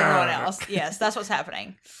good for everyone else. Yes, that's what's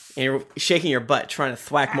happening. And you're shaking your butt, trying to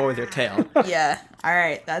thwack more with your tail. Yeah. All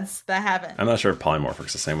right. That happened. I'm not sure if polymorph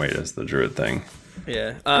works the same way as the druid thing.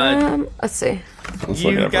 Yeah. Let's see. Let's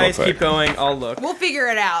look it You up guys real quick. keep going. I'll look. We'll figure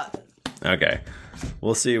it out. Okay.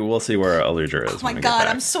 We'll see where Eludra is. Oh my god,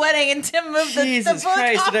 I'm sweating, and Tim moved the Jesus book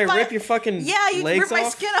Christ, off did I my... rip your fucking Yeah, you legs ripped my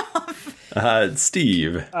off? skin off.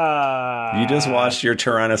 Steve, you just watched your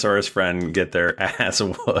Tyrannosaurus friend get their ass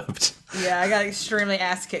whooped. Yeah, I got extremely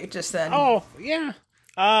ass kicked just then. Oh, yeah.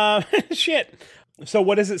 Shit. So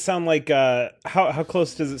what does it sound like? How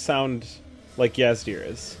close does it sound like Yazdir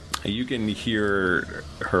is? You can hear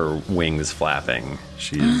her wings flapping.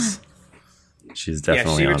 She's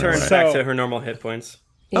definitely she on her returns way. back to her normal hit points.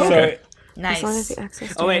 Yeah. Okay. Nice. As long as the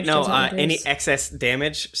excess Oh wait, damage no, doesn't any reduce. excess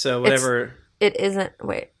damage. So whatever. It isn't.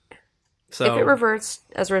 Wait. So If it reverts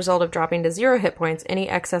as a result of dropping to 0 hit points, any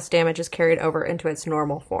excess damage is carried over into its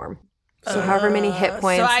normal form. So however many hit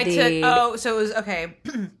points So I the... took... Oh, so it was... Okay.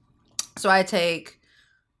 So I take...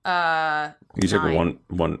 You took 9.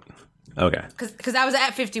 one. Okay. Because I was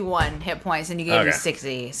at 51 hit points, and you gave me Okay.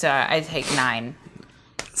 60. So I take 9.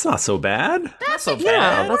 It's not so bad. That's so No,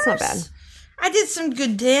 bad. that's not bad. I did some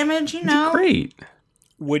good damage, you know? Great.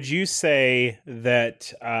 Would you say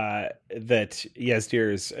that that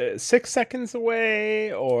Yazdir is 6 seconds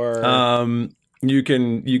away, or You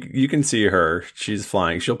can see her. She's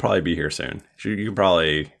flying. She'll probably be here soon. She'll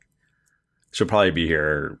probably be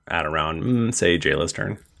here at around say Jayla's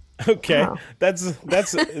turn. okay? Wow. That's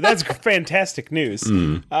fantastic news.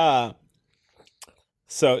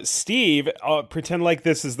 So Steve, pretend like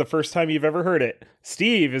this is the first time you've ever heard it.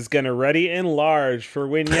 Steve is gonna ready and large for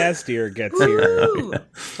when Yazdir gets here. Ooh.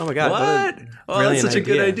 oh my god, What? Oh, that's such a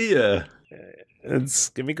good idea. It's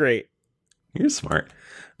gonna be great. You're smart.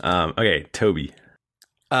 Okay, Toby.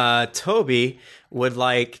 Toby would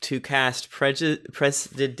like to cast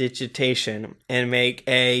Prestidigitation and make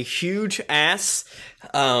a huge ass,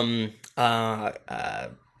 I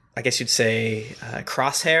guess you'd say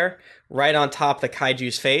crosshair right on top of the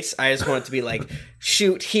kaiju's face. I just want it to be like,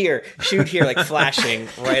 shoot here, like flashing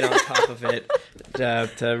right on top of it to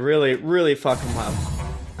really, really fuck him up.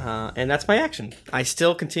 And that's my action. I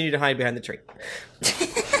still continue to hide behind the tree.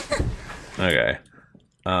 Okay.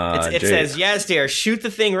 It says, Yazdir, shoot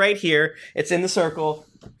the thing right here. It's in the circle.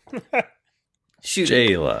 Shoot.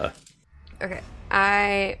 Jayla. Okay.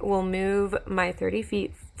 I will move my 30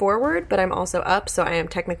 feet forward, but I'm also up, so I am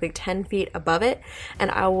technically 10 feet above it,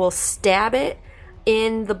 and I will stab it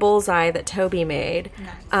in the bullseye that Toby made.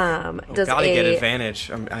 Nice. Gotta get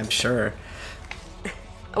advantage, I'm sure.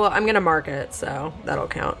 Well, I'm gonna mark it, so that'll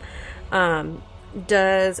count.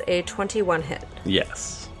 Does a 21 hit?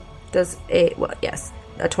 Yes. Yes.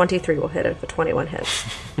 A 23 will hit if a 21 hits.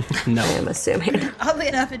 No. I am assuming. Oddly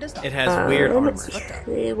enough, it does not. It has weird armor.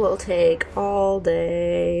 It will take all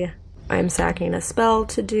day. I'm sacking a spell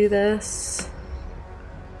to do this.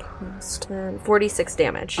 Plus 10. 46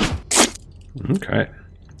 damage. Okay.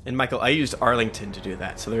 And Michael, I used Arlington to do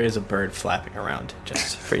that, so there is a bird flapping around,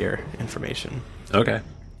 just for your information. Okay.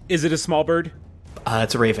 Is it a small bird?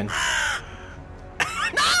 It's a raven.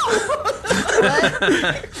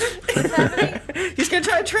 He's gonna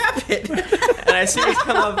try to trap it. And I see it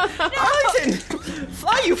come up. Arlington!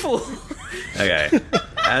 Fly, you fool! Okay.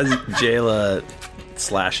 As Jayla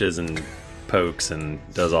slashes and pokes and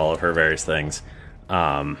does all of her various things,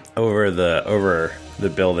 over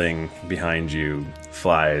the building behind you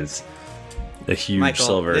flies a huge Michael,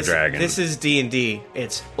 silver dragon. This is D&D.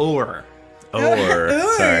 It's Or.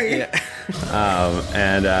 Sorry. Yeah.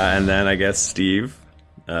 And then I guess Steve,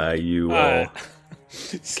 you will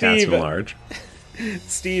cast enlarge.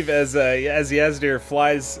 Steve, as Yazdir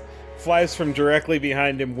flies from directly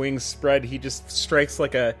behind him, wings spread, he just strikes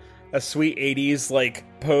like a sweet 80s like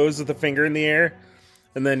pose with a finger in the air,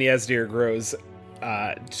 and then Yazdir grows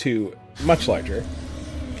to much larger.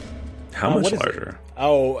 How much larger?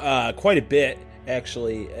 Quite a bit.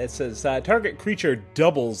 Actually, it says target creature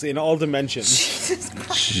doubles in all dimensions.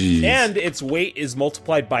 Jeez. And its weight is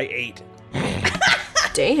multiplied by 8.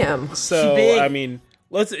 Damn. So, I mean,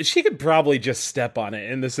 she could probably just step on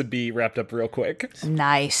it, and this would be wrapped up real quick.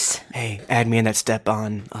 Nice. Hey, add me in that step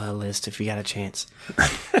on list if you got a chance.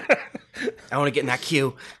 I want to get in that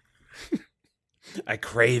queue. I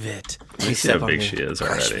crave it. Let me see how big she is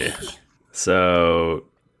already. So,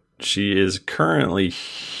 she is currently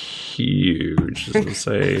huge. Just to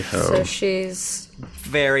say how. So she's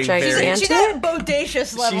very She's at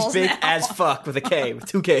bodacious levels. She's big now. as fuck with a K, with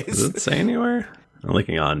 2 Ks. Does it say anywhere? I'm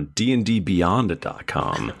looking on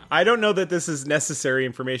dndbeyond.com. I don't know that this is necessary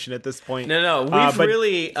information at this point. No, we've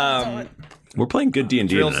really we're playing good D&D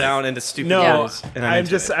drilled tonight. down into stupid. No, and I'm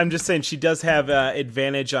just saying she does have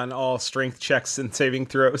advantage on all strength checks and saving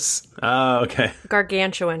throws. Oh, okay.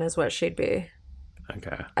 Gargantuan is what she'd be.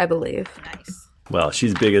 Okay. I believe. Nice. Well,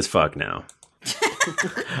 she's big as fuck now.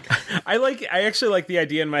 I actually like the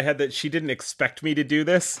idea in my head that she didn't expect me to do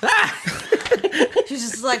this.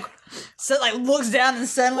 She's just like looks down and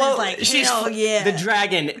suddenly is like, hell yeah. The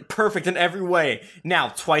dragon, perfect in every way. Now,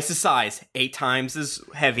 twice the size, 8 times as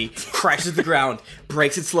heavy, crashes to the ground,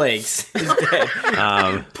 breaks its legs, is dead,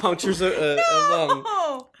 punctures a lung.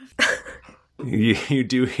 You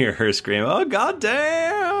do hear her scream, "Oh,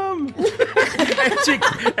 goddamn!"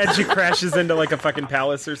 and she crashes into like a fucking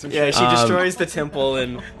palace or something. Yeah, she destroys the temple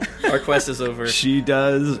and our quest is over. She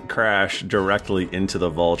does crash directly into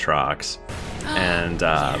the Voltrox,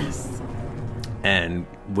 and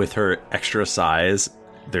with her extra size,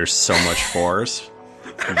 there's so much force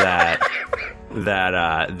that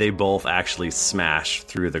they both actually smash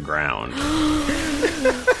through the ground.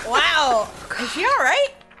 Wow, is she all right?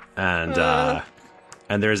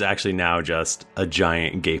 And there's actually now just a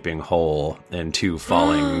giant gaping hole and 2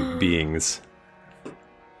 falling beings.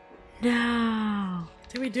 No.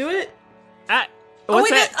 Did we do it?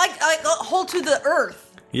 What's we that? got like a hole to the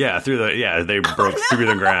earth. Yeah, they broke through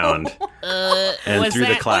the ground and through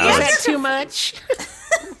the clouds. Is that too much?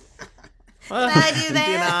 Did I do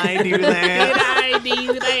that? Did I do that? Did I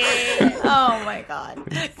do that? Oh my god.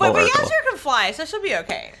 Wait, but Yazdir can fly, so she'll be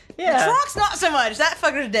okay. Yeah. Trox not so much. That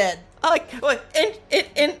fucker's dead.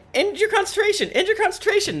 End your concentration. End your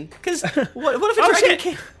concentration. Because what if a dragon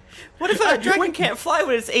can't? What if a dragon can't fly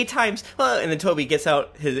when it's 8 times? And then Toby gets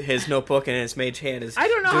out his notebook and his mage hand is. I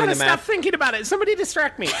don't know doing how to the stop math. thinking about it. Somebody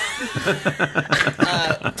distract me.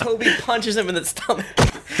 Toby punches him in the stomach.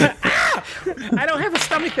 I don't have a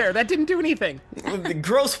stomach there. That didn't do anything. The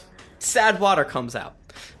gross, sad water comes out.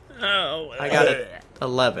 Oh, I got it.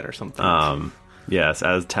 11 or something. Yes,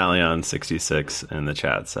 as Talion66 in the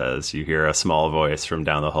chat says, you hear a small voice from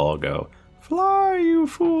down the hall go, "Fly, you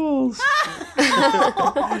fools!" Yeah,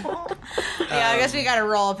 I guess we gotta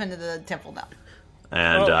roll up into the temple now.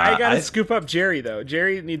 And I gotta scoop up Jerry though.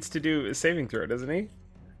 Jerry needs to do a saving throw, doesn't he?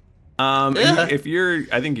 If you're,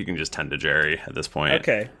 I think you can just tend to Jerry at this point.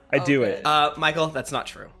 Okay, I do it. Michael, that's not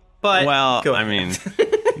true. But Well, go I ahead. mean,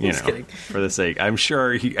 Just kidding. for the sake. I'm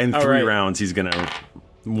sure in All 3 right. rounds he's gonna.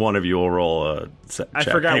 One of you will roll a. I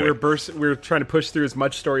check. forgot Anyway. we're trying to push through as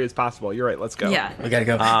much story as possible. You're right. Let's go. Yeah. We gotta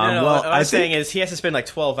go. No, well, what I was saying is he has to spend like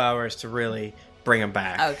 12 hours to really bring him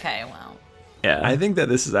back. Okay, well. Yeah. I think that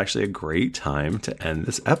this is actually a great time to end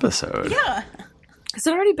this episode. Yeah. Has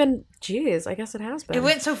it already been? Jeez, I guess it has been. It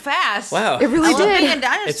went so fast. Wow. It really I love did. being a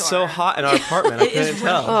dinosaur. It's so hot in our apartment. I It is couldn't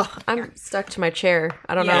tell. Oh, I'm stuck to my chair.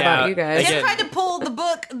 I don't know Yeah. about you guys. Tim tried to pull the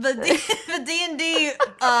book, the D&D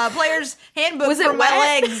player's handbook Was it from my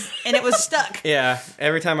wet? legs, and it was stuck. Yeah.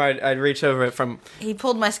 Every time I'd reach over it from He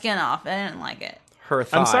pulled my skin off. I didn't like it. her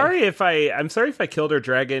thigh. I'm sorry if I killed our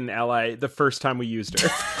dragon ally the first time we used her.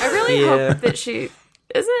 I really Yeah. hope that she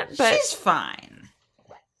isn't, but She's fine.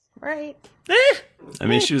 Right? I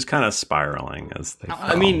mean, she was kind of spiraling as they.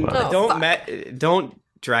 I mean, fell, but- don't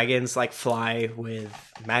dragons like fly with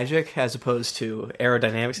magic as opposed to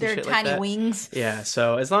aerodynamics and Their shit like tiny that? wings. Yeah,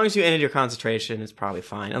 so as long as you ended your concentration, it's probably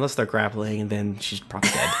fine. Unless they're grappling, and then she's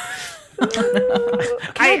probably dead.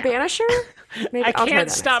 can I banish her? Maybe I I'll try can't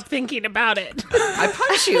that stop thinking about it. I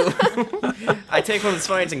punch you. I take one of the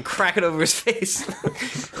spines and crack it over his face.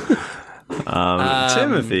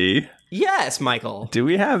 Timothy, Yes, Michael. do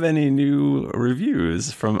we have any new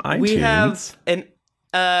reviews from iTunes? We have an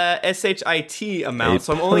SHIT amount, A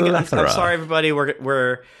so I'm plethora. sorry, everybody.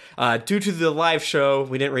 We're due to the live show,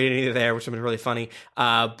 we didn't read any there, which would have been really funny.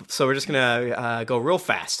 So we're just gonna go real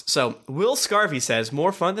fast. So Will Scarvey says,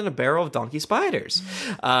 more fun than a barrel of donkey spiders.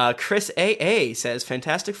 Chris AA says,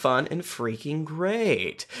 fantastic fun and freaking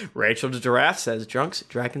great. Rachel the Giraffe says, drunks,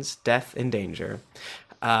 dragons, death, and danger.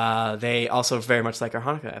 They also very much like our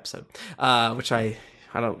Hanukkah episode, which I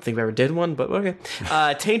don't think we ever did one, but okay.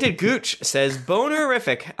 Tainted Gooch says,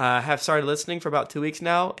 bonerific. Have started listening for about 2 weeks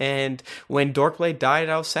now, and when Dorkblade died,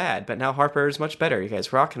 I was sad, but now Harper is much better. You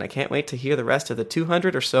guys rock, and I can't wait to hear the rest of the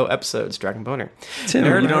 200 or so episodes, Dragon Boner. Tim,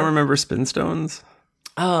 you don't remember Spinstones?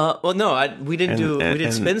 Well, no, we didn't we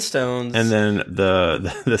did Spin Stones. And then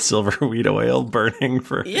the silver weed oil burning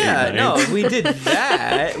for 8 nights. No, we did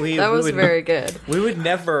that. that was very good. We would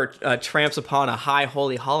never tramps upon a high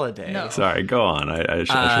holy holiday. No. Sorry, go on. I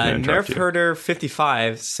shouldn't interrupt Nerf you. Herder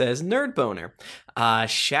 55 says Nerd Boner.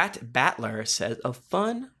 Shat Battler says a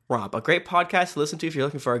fun romp, a great podcast to listen to if you're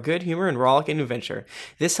looking for a good humor and rollicking adventure.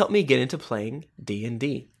 This helped me get into playing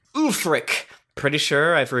D&D. Oofric. Pretty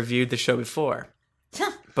sure I've reviewed the show before,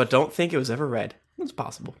 but don't think it was ever read. It's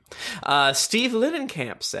possible. Steve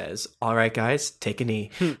Lindenkamp says, all right, guys, take a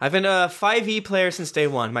knee. I've been a 5e player since day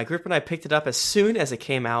one. My group and I picked it up as soon as it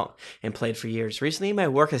came out and played for years. Recently, my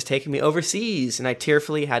work has taken me overseas, and I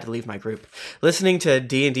tearfully had to leave my group. Listening to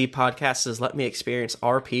D&D podcasts has let me experience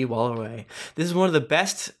RP while away. This is one of the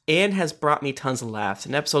best and has brought me tons of laughs.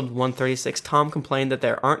 In episode 136, Tom complained that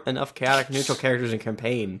there aren't enough chaotic neutral characters in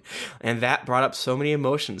campaign, and that brought up so many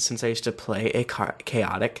emotions since I used to play a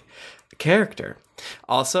chaotic character.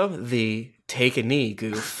 Also, the take a knee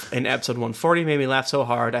goof in episode 140 made me laugh so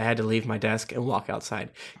hard I had to leave my desk and walk outside.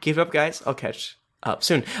 Keep it up, guys. I'll catch up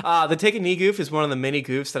soon. The take a knee goof is one of the many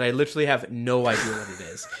goofs that I literally have no idea what it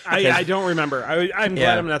is. I don't remember. I'm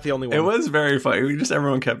glad I'm not the only one. It was very funny.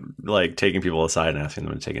 Everyone kept like taking people aside and asking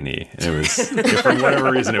them to take a knee. And it was for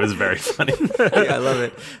whatever reason, it was very funny. Yeah, I love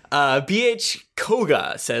it. BH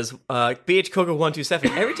Koga says, BH Koga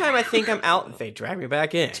 127. Every time I think I'm out, they drag me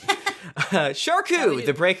back in. Sharku,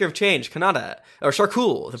 the breaker of change, Kanada, or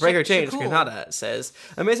Sharkul, the breaker of change, Kanada, says,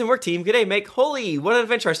 amazing work, team. G'day, make holy. What an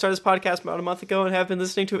adventure. I started this podcast about a month ago and have been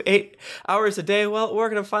listening to 8 hours a day while at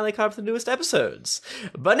work, and I'm finally caught up to the newest episodes.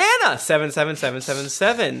 Banana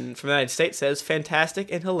 77777 from the United States says,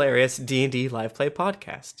 fantastic and hilarious D&D live play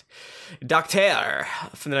podcast. Doctor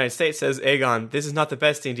from the United States says, Aegon, this is not the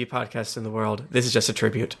best D&D podcast in the world. This is just a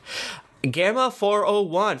tribute. Gamma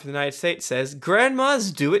 401 from the United States says,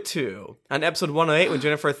 grandmas do it too. On episode 108, when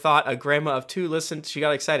Jennifer thought a grandma of 2 listened, she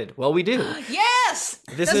got excited. Well, we do. Yes!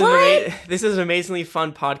 This is an amazingly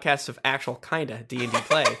fun podcast of actual kinda D&D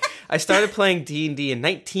play. I started playing D&D in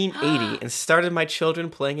 1980 and started my children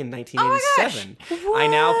playing in 1987. I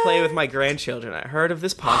now play with my grandchildren. I heard of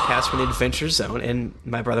this podcast from the Adventure Zone and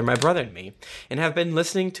my brother and me, and have been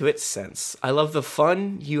listening to it since. I love the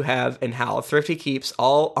fun you have and how Thrifty keeps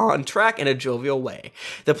all on track in a jovial way.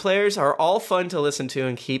 The players are all fun to listen to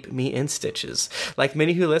and keep me in stitches. Like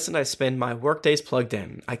many who listen, I spend my work days plugged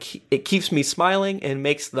in. It keeps me smiling and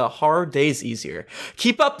makes the hard days easier.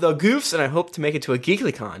 Keep up the goofs, and I hope to make it to a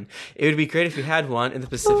GeeklyCon. It would be great if you had one in the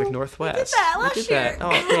Pacific Northwest. We did that last year.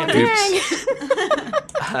 Oh,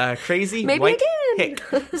 oops. Crazy Maybe White again.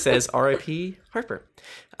 Hick says, R.I.P. Harper.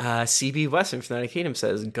 CB Weston from the United Kingdom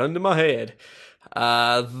says, gun to my head.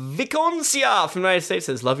 Viconcia from the United States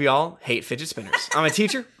says, love y'all, hate fidget spinners. I'm a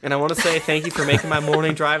teacher, and I want to say thank you for making my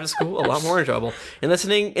morning drive to school a lot more enjoyable. And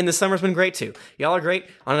listening in the summer's been great, too. Y'all are great.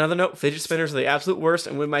 On another note, fidget spinners are the absolute worst,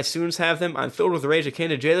 and when my students have them, I'm filled with rage akin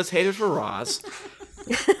to Jada's haters for Roz.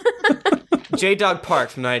 J-Dog Park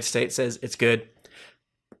from the United States says, it's good.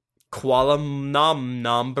 Koala Nom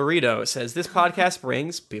Nom Burrito says, this podcast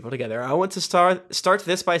brings people together. I want to start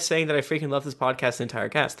this by saying that I freaking love this podcast, the entire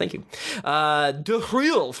cast. Thank you.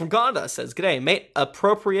 Dehreel from Ghana says, g'day, mate,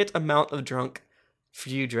 appropriate amount of drunk for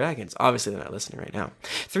you dragons. Obviously, they're not listening right now.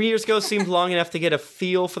 3 years ago seemed long enough to get a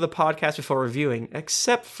feel for the podcast before reviewing,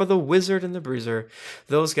 except for the Wizard and the Bruiser.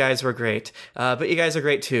 Those guys were great. But you guys are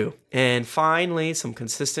great too. And finally, some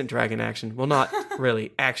consistent dragon action. Well, not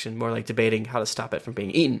really action, more like debating how to stop it from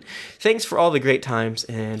being eaten. Thanks for all the great times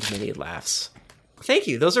and many laughs. Thank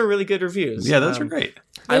you. Those are really good reviews. Yeah, those are great.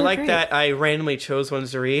 I like that I randomly chose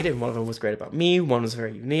ones to read, and one of them was great about me, one was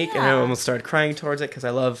very unique, and I almost started crying towards it because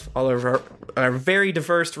I love all of our very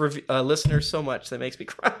diverse listeners so much that makes me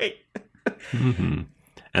cry. Mm-hmm.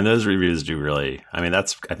 And those reviews do really, I mean,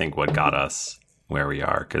 that's, I think, what got us where we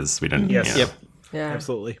are, because we didn't, Yes. you know. Yep. Yeah.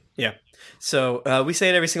 Absolutely. Yeah. So we say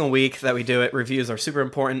it every single week that we do it. Reviews are super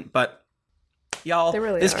important, but y'all,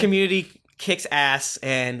 this community kicks ass,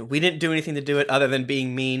 and we didn't do anything to do it other than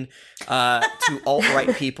being mean to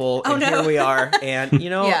alt-right people, and here we are, and you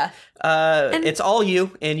know, it's all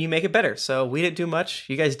you, and you make it better. So we didn't do much,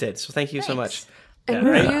 you guys did, so thank you so much. And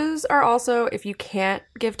reviews are also, if you can't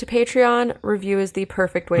give to Patreon, review is the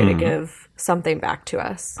perfect way to give something back to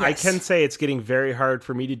us. I can say it's getting very hard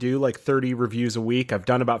for me to do like 30 reviews a week. I've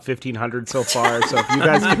done about 1,500 so far. So if you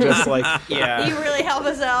guys could just like... Yeah. You really help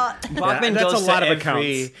us out. Bachman that's goes a lot to of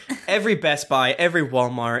accounts. every Best Buy, every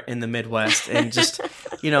Walmart in the Midwest, and just,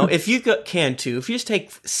 you know, if you can too, if you just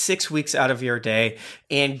take 6 weeks out of your day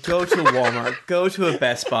and go to Walmart, go to a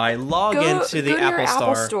Best Buy, log into the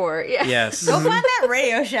Apple Store. Yeah. Yes. Go find that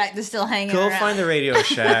Radio Shack that's still hanging around. Go find the Radio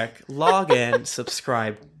Shack, log in,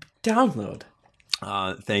 subscribe, download.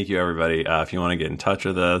 Thank you, everybody. If you want to get in touch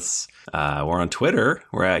with us, we're on Twitter.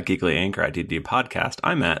 We're at Geekly Inc. or at DD Podcast.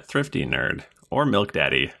 I'm at Thrifty Nerd or Milk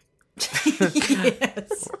Daddy.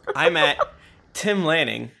 Yes. I'm at Tim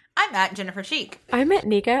Lanning. I'm at Jennifer Cheek. I'm at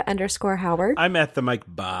Nika_Howard. I'm at the Mike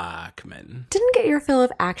Bachman. Didn't get your fill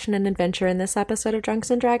of action and adventure in this episode of Drunks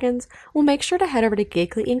and Dragons? Well, make sure to head over to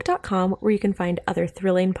geeklyinc.com where you can find other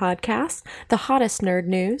thrilling podcasts, the hottest nerd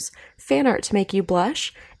news, fan art to make you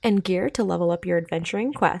blush, and gear to level up your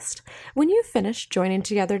adventuring quest. When you've finished joining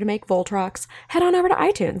together to make Voltrox, head on over to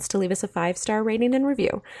iTunes to leave us a 5-star rating and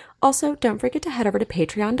review. Also, don't forget to head over to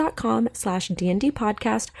patreon.com/DND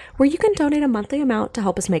podcast where you can donate a monthly amount to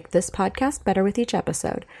help us make this podcast better with each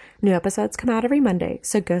episode. New episodes come out every Monday,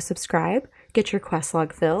 so go subscribe, get your quest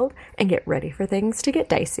log filled, and get ready for things to get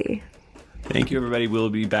dicey. Thank you, everybody. We'll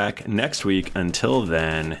be back next week. Until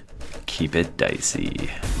then, keep it dicey.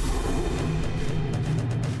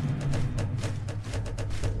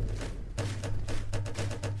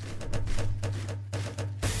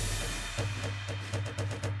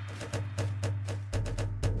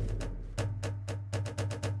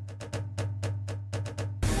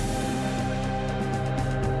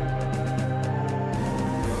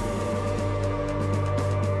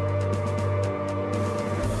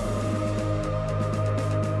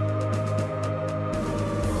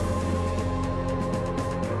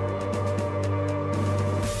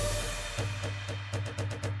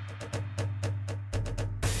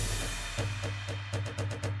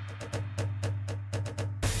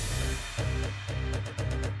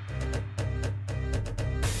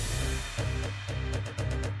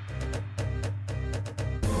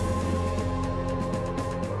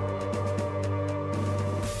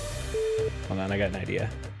 Hold on, I got an idea.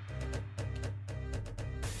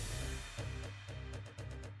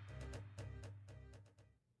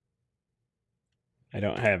 I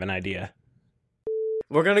don't have an idea.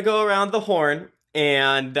 We're going to go around the horn,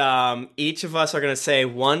 and each of us are going to say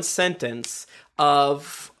one sentence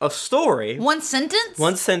of a story. One sentence?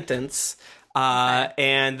 One sentence.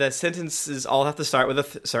 And the sentences all have to start with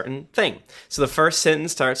a certain thing. So the first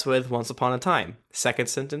sentence starts with once upon a time. Second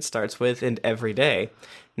sentence starts with and every day.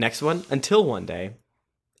 Next one, until one day.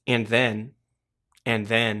 And then. And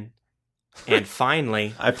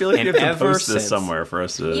finally. I feel like you have to ever post this since. somewhere for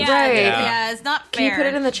us to... Yeah, it's not fair. Can you put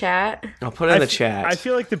it in the chat? I'll put it in the chat. I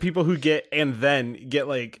feel like the people who get and then get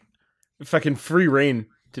like fucking free reign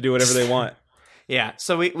to do whatever they want. Yeah,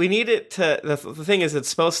 so we need it to... The thing is, it's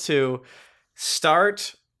supposed to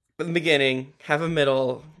start with the beginning, have a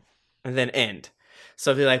middle, and then end. So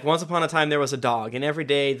it'd be like, once upon a time there was a dog, and every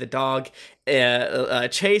day the dog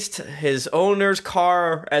chased his owner's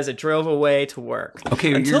car as it drove away to work.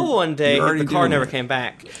 Okay, until one day the car never came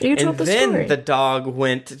back. You and told the then story. the dog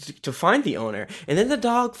went to find the owner, and then the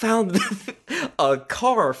dog found a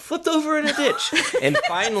car flipped over in a ditch, and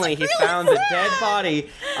finally he found the dead body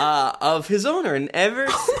of his owner, and ever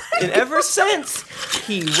since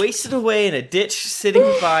he wasted away in a ditch sitting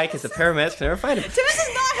by because the paramedics can never find him. This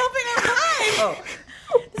is not helping our vibe. Oh.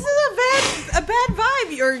 This is a bad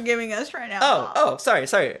vibe you're giving us right now. Oh, sorry.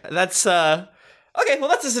 That's okay. Well,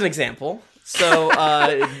 that's just an example. So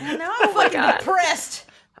Now I'm fucking depressed.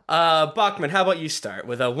 Bachman, how about you start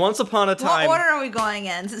with a once upon a time? What order are we going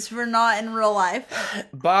in since we're not in real life?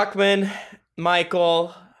 Bachman,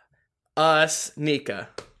 Michael, us, Nika.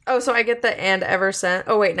 Oh, so I get the and ever since.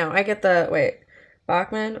 Oh, wait, no. I get the,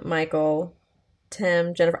 Bachman, Michael,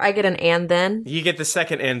 Tim, Jennifer. I get an and then? You get the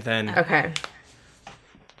second and then. Okay.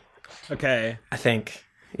 Okay. I think.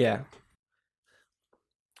 Yeah.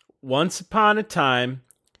 Once upon a time,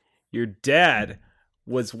 your dad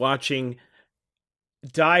was watching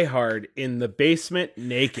Die Hard in the basement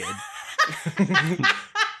naked.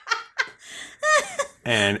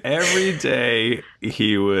 And every day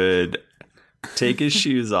he would take his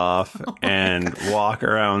shoes off and walk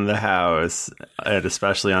around the house, and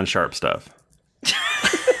especially on sharp stuff.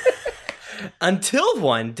 Until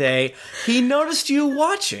one day, he noticed you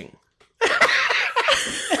watching.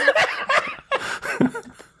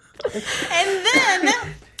 And then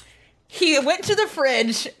he went to the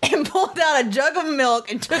fridge and pulled out a jug of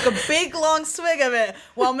milk and took a big long swig of it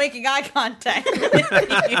while making eye contact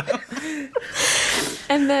with you.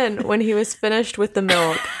 And then when he was finished with the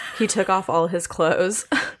milk, he took off all his clothes.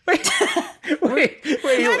 Wait. You've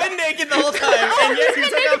been naked the whole time, and yet you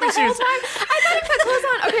took off your shoes. I thought he put clothes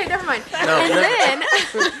on. Okay, never mind. Then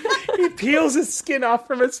He peels his skin off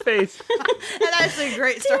from his face. That's actually a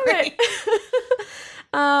great story.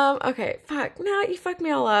 Okay, fuck. No, you fucked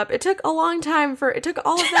me all up. It took a long time it took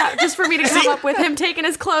all of that just for me to come up with him taking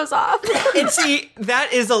his clothes off. And see,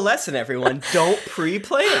 that is a lesson, everyone. Don't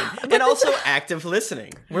pre-plan. And also active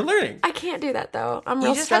listening. We're learning. I can't do that, though. I'm You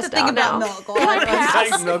real just have to stressed think out about now. milk. Can I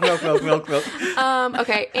pass? Milk.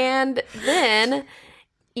 Okay, and then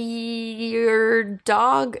your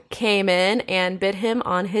dog came in and bit him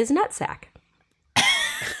on his nutsack.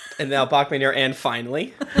 And now Bachman here, and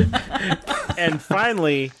finally. And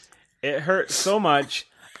finally, it hurt so much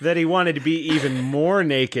that he wanted to be even more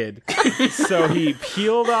naked. So he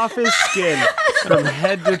peeled off his skin from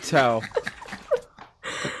head to toe.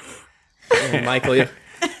 Oh, Michael,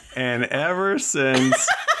 And ever since,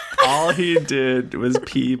 all he did was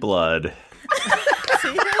pee blood.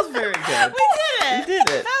 see, that was very good. We did it. You did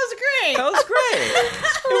it. That was great. That was great.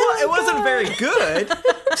 It wasn't very good.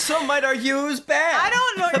 Some might argue it was bad. I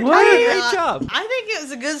don't know. Great job. I think it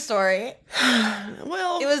was a good story.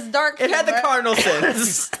 Well, It was dark. it had the humor. cardinal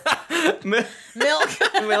sins. Milk.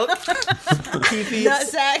 Milk. Pee-pees.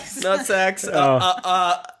 Nutsacks. Nutsacks.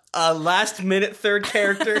 Last minute third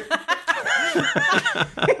character.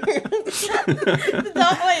 The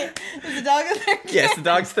dog, wait, is the dog in there? Yes, the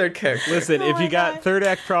dog's third character. Listen, if you got third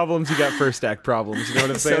act problems, you got first act problems. You know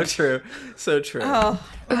what I'm saying? So true. Oh,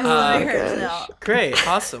 my hurts now. Great.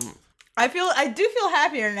 Awesome. I do feel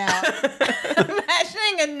happier now.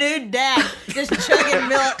 Imagining a nude dad just chugging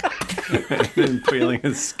milk. And peeling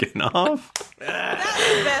his skin off.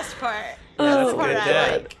 That's the best part. That's the part good, I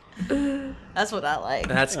Dad. like. That's what I like.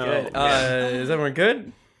 That's good. Is everyone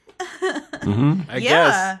good? I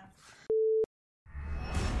guess.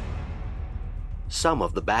 Some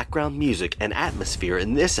of the background music and atmosphere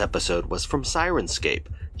in this episode was from Sirenscape.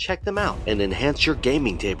 Check them out and enhance your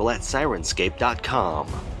gaming table at Sirenscape.com.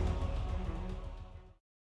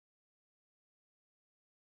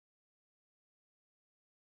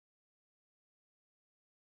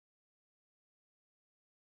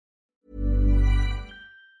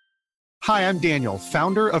 Hi, I'm Daniel,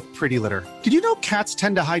 founder of Pretty Litter. Did you know cats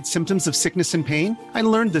tend to hide symptoms of sickness and pain? I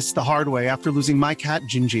learned this the hard way after losing my cat,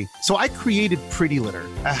 Gingy. So I created Pretty Litter,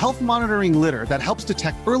 a health monitoring litter that helps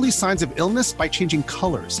detect early signs of illness by changing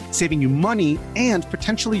colors, saving you money and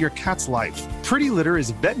potentially your cat's life. Pretty Litter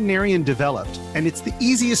is veterinarian developed, and it's the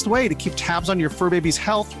easiest way to keep tabs on your fur baby's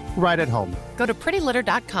health right at home. Go to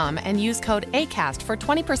prettylitter.com and use code ACAST for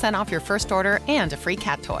 20% off your first order and a free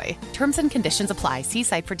cat toy. Terms and conditions apply. See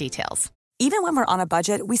site for details. Even when we're on a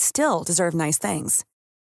budget, we still deserve nice things.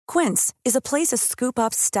 Quince is a place to scoop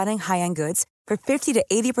up stunning high-end goods for 50 to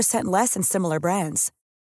 80% less than similar brands.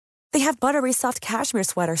 They have buttery soft cashmere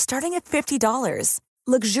sweaters starting at $50,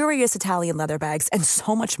 luxurious Italian leather bags, and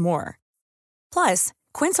so much more. Plus,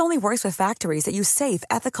 Quince only works with factories that use safe,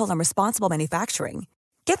 ethical, and responsible manufacturing.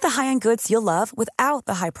 Get the high-end goods you'll love without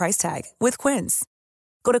the high price tag with Quince.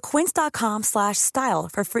 Go to quince.com/style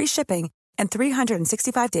for free shipping and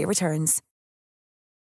 365-day returns.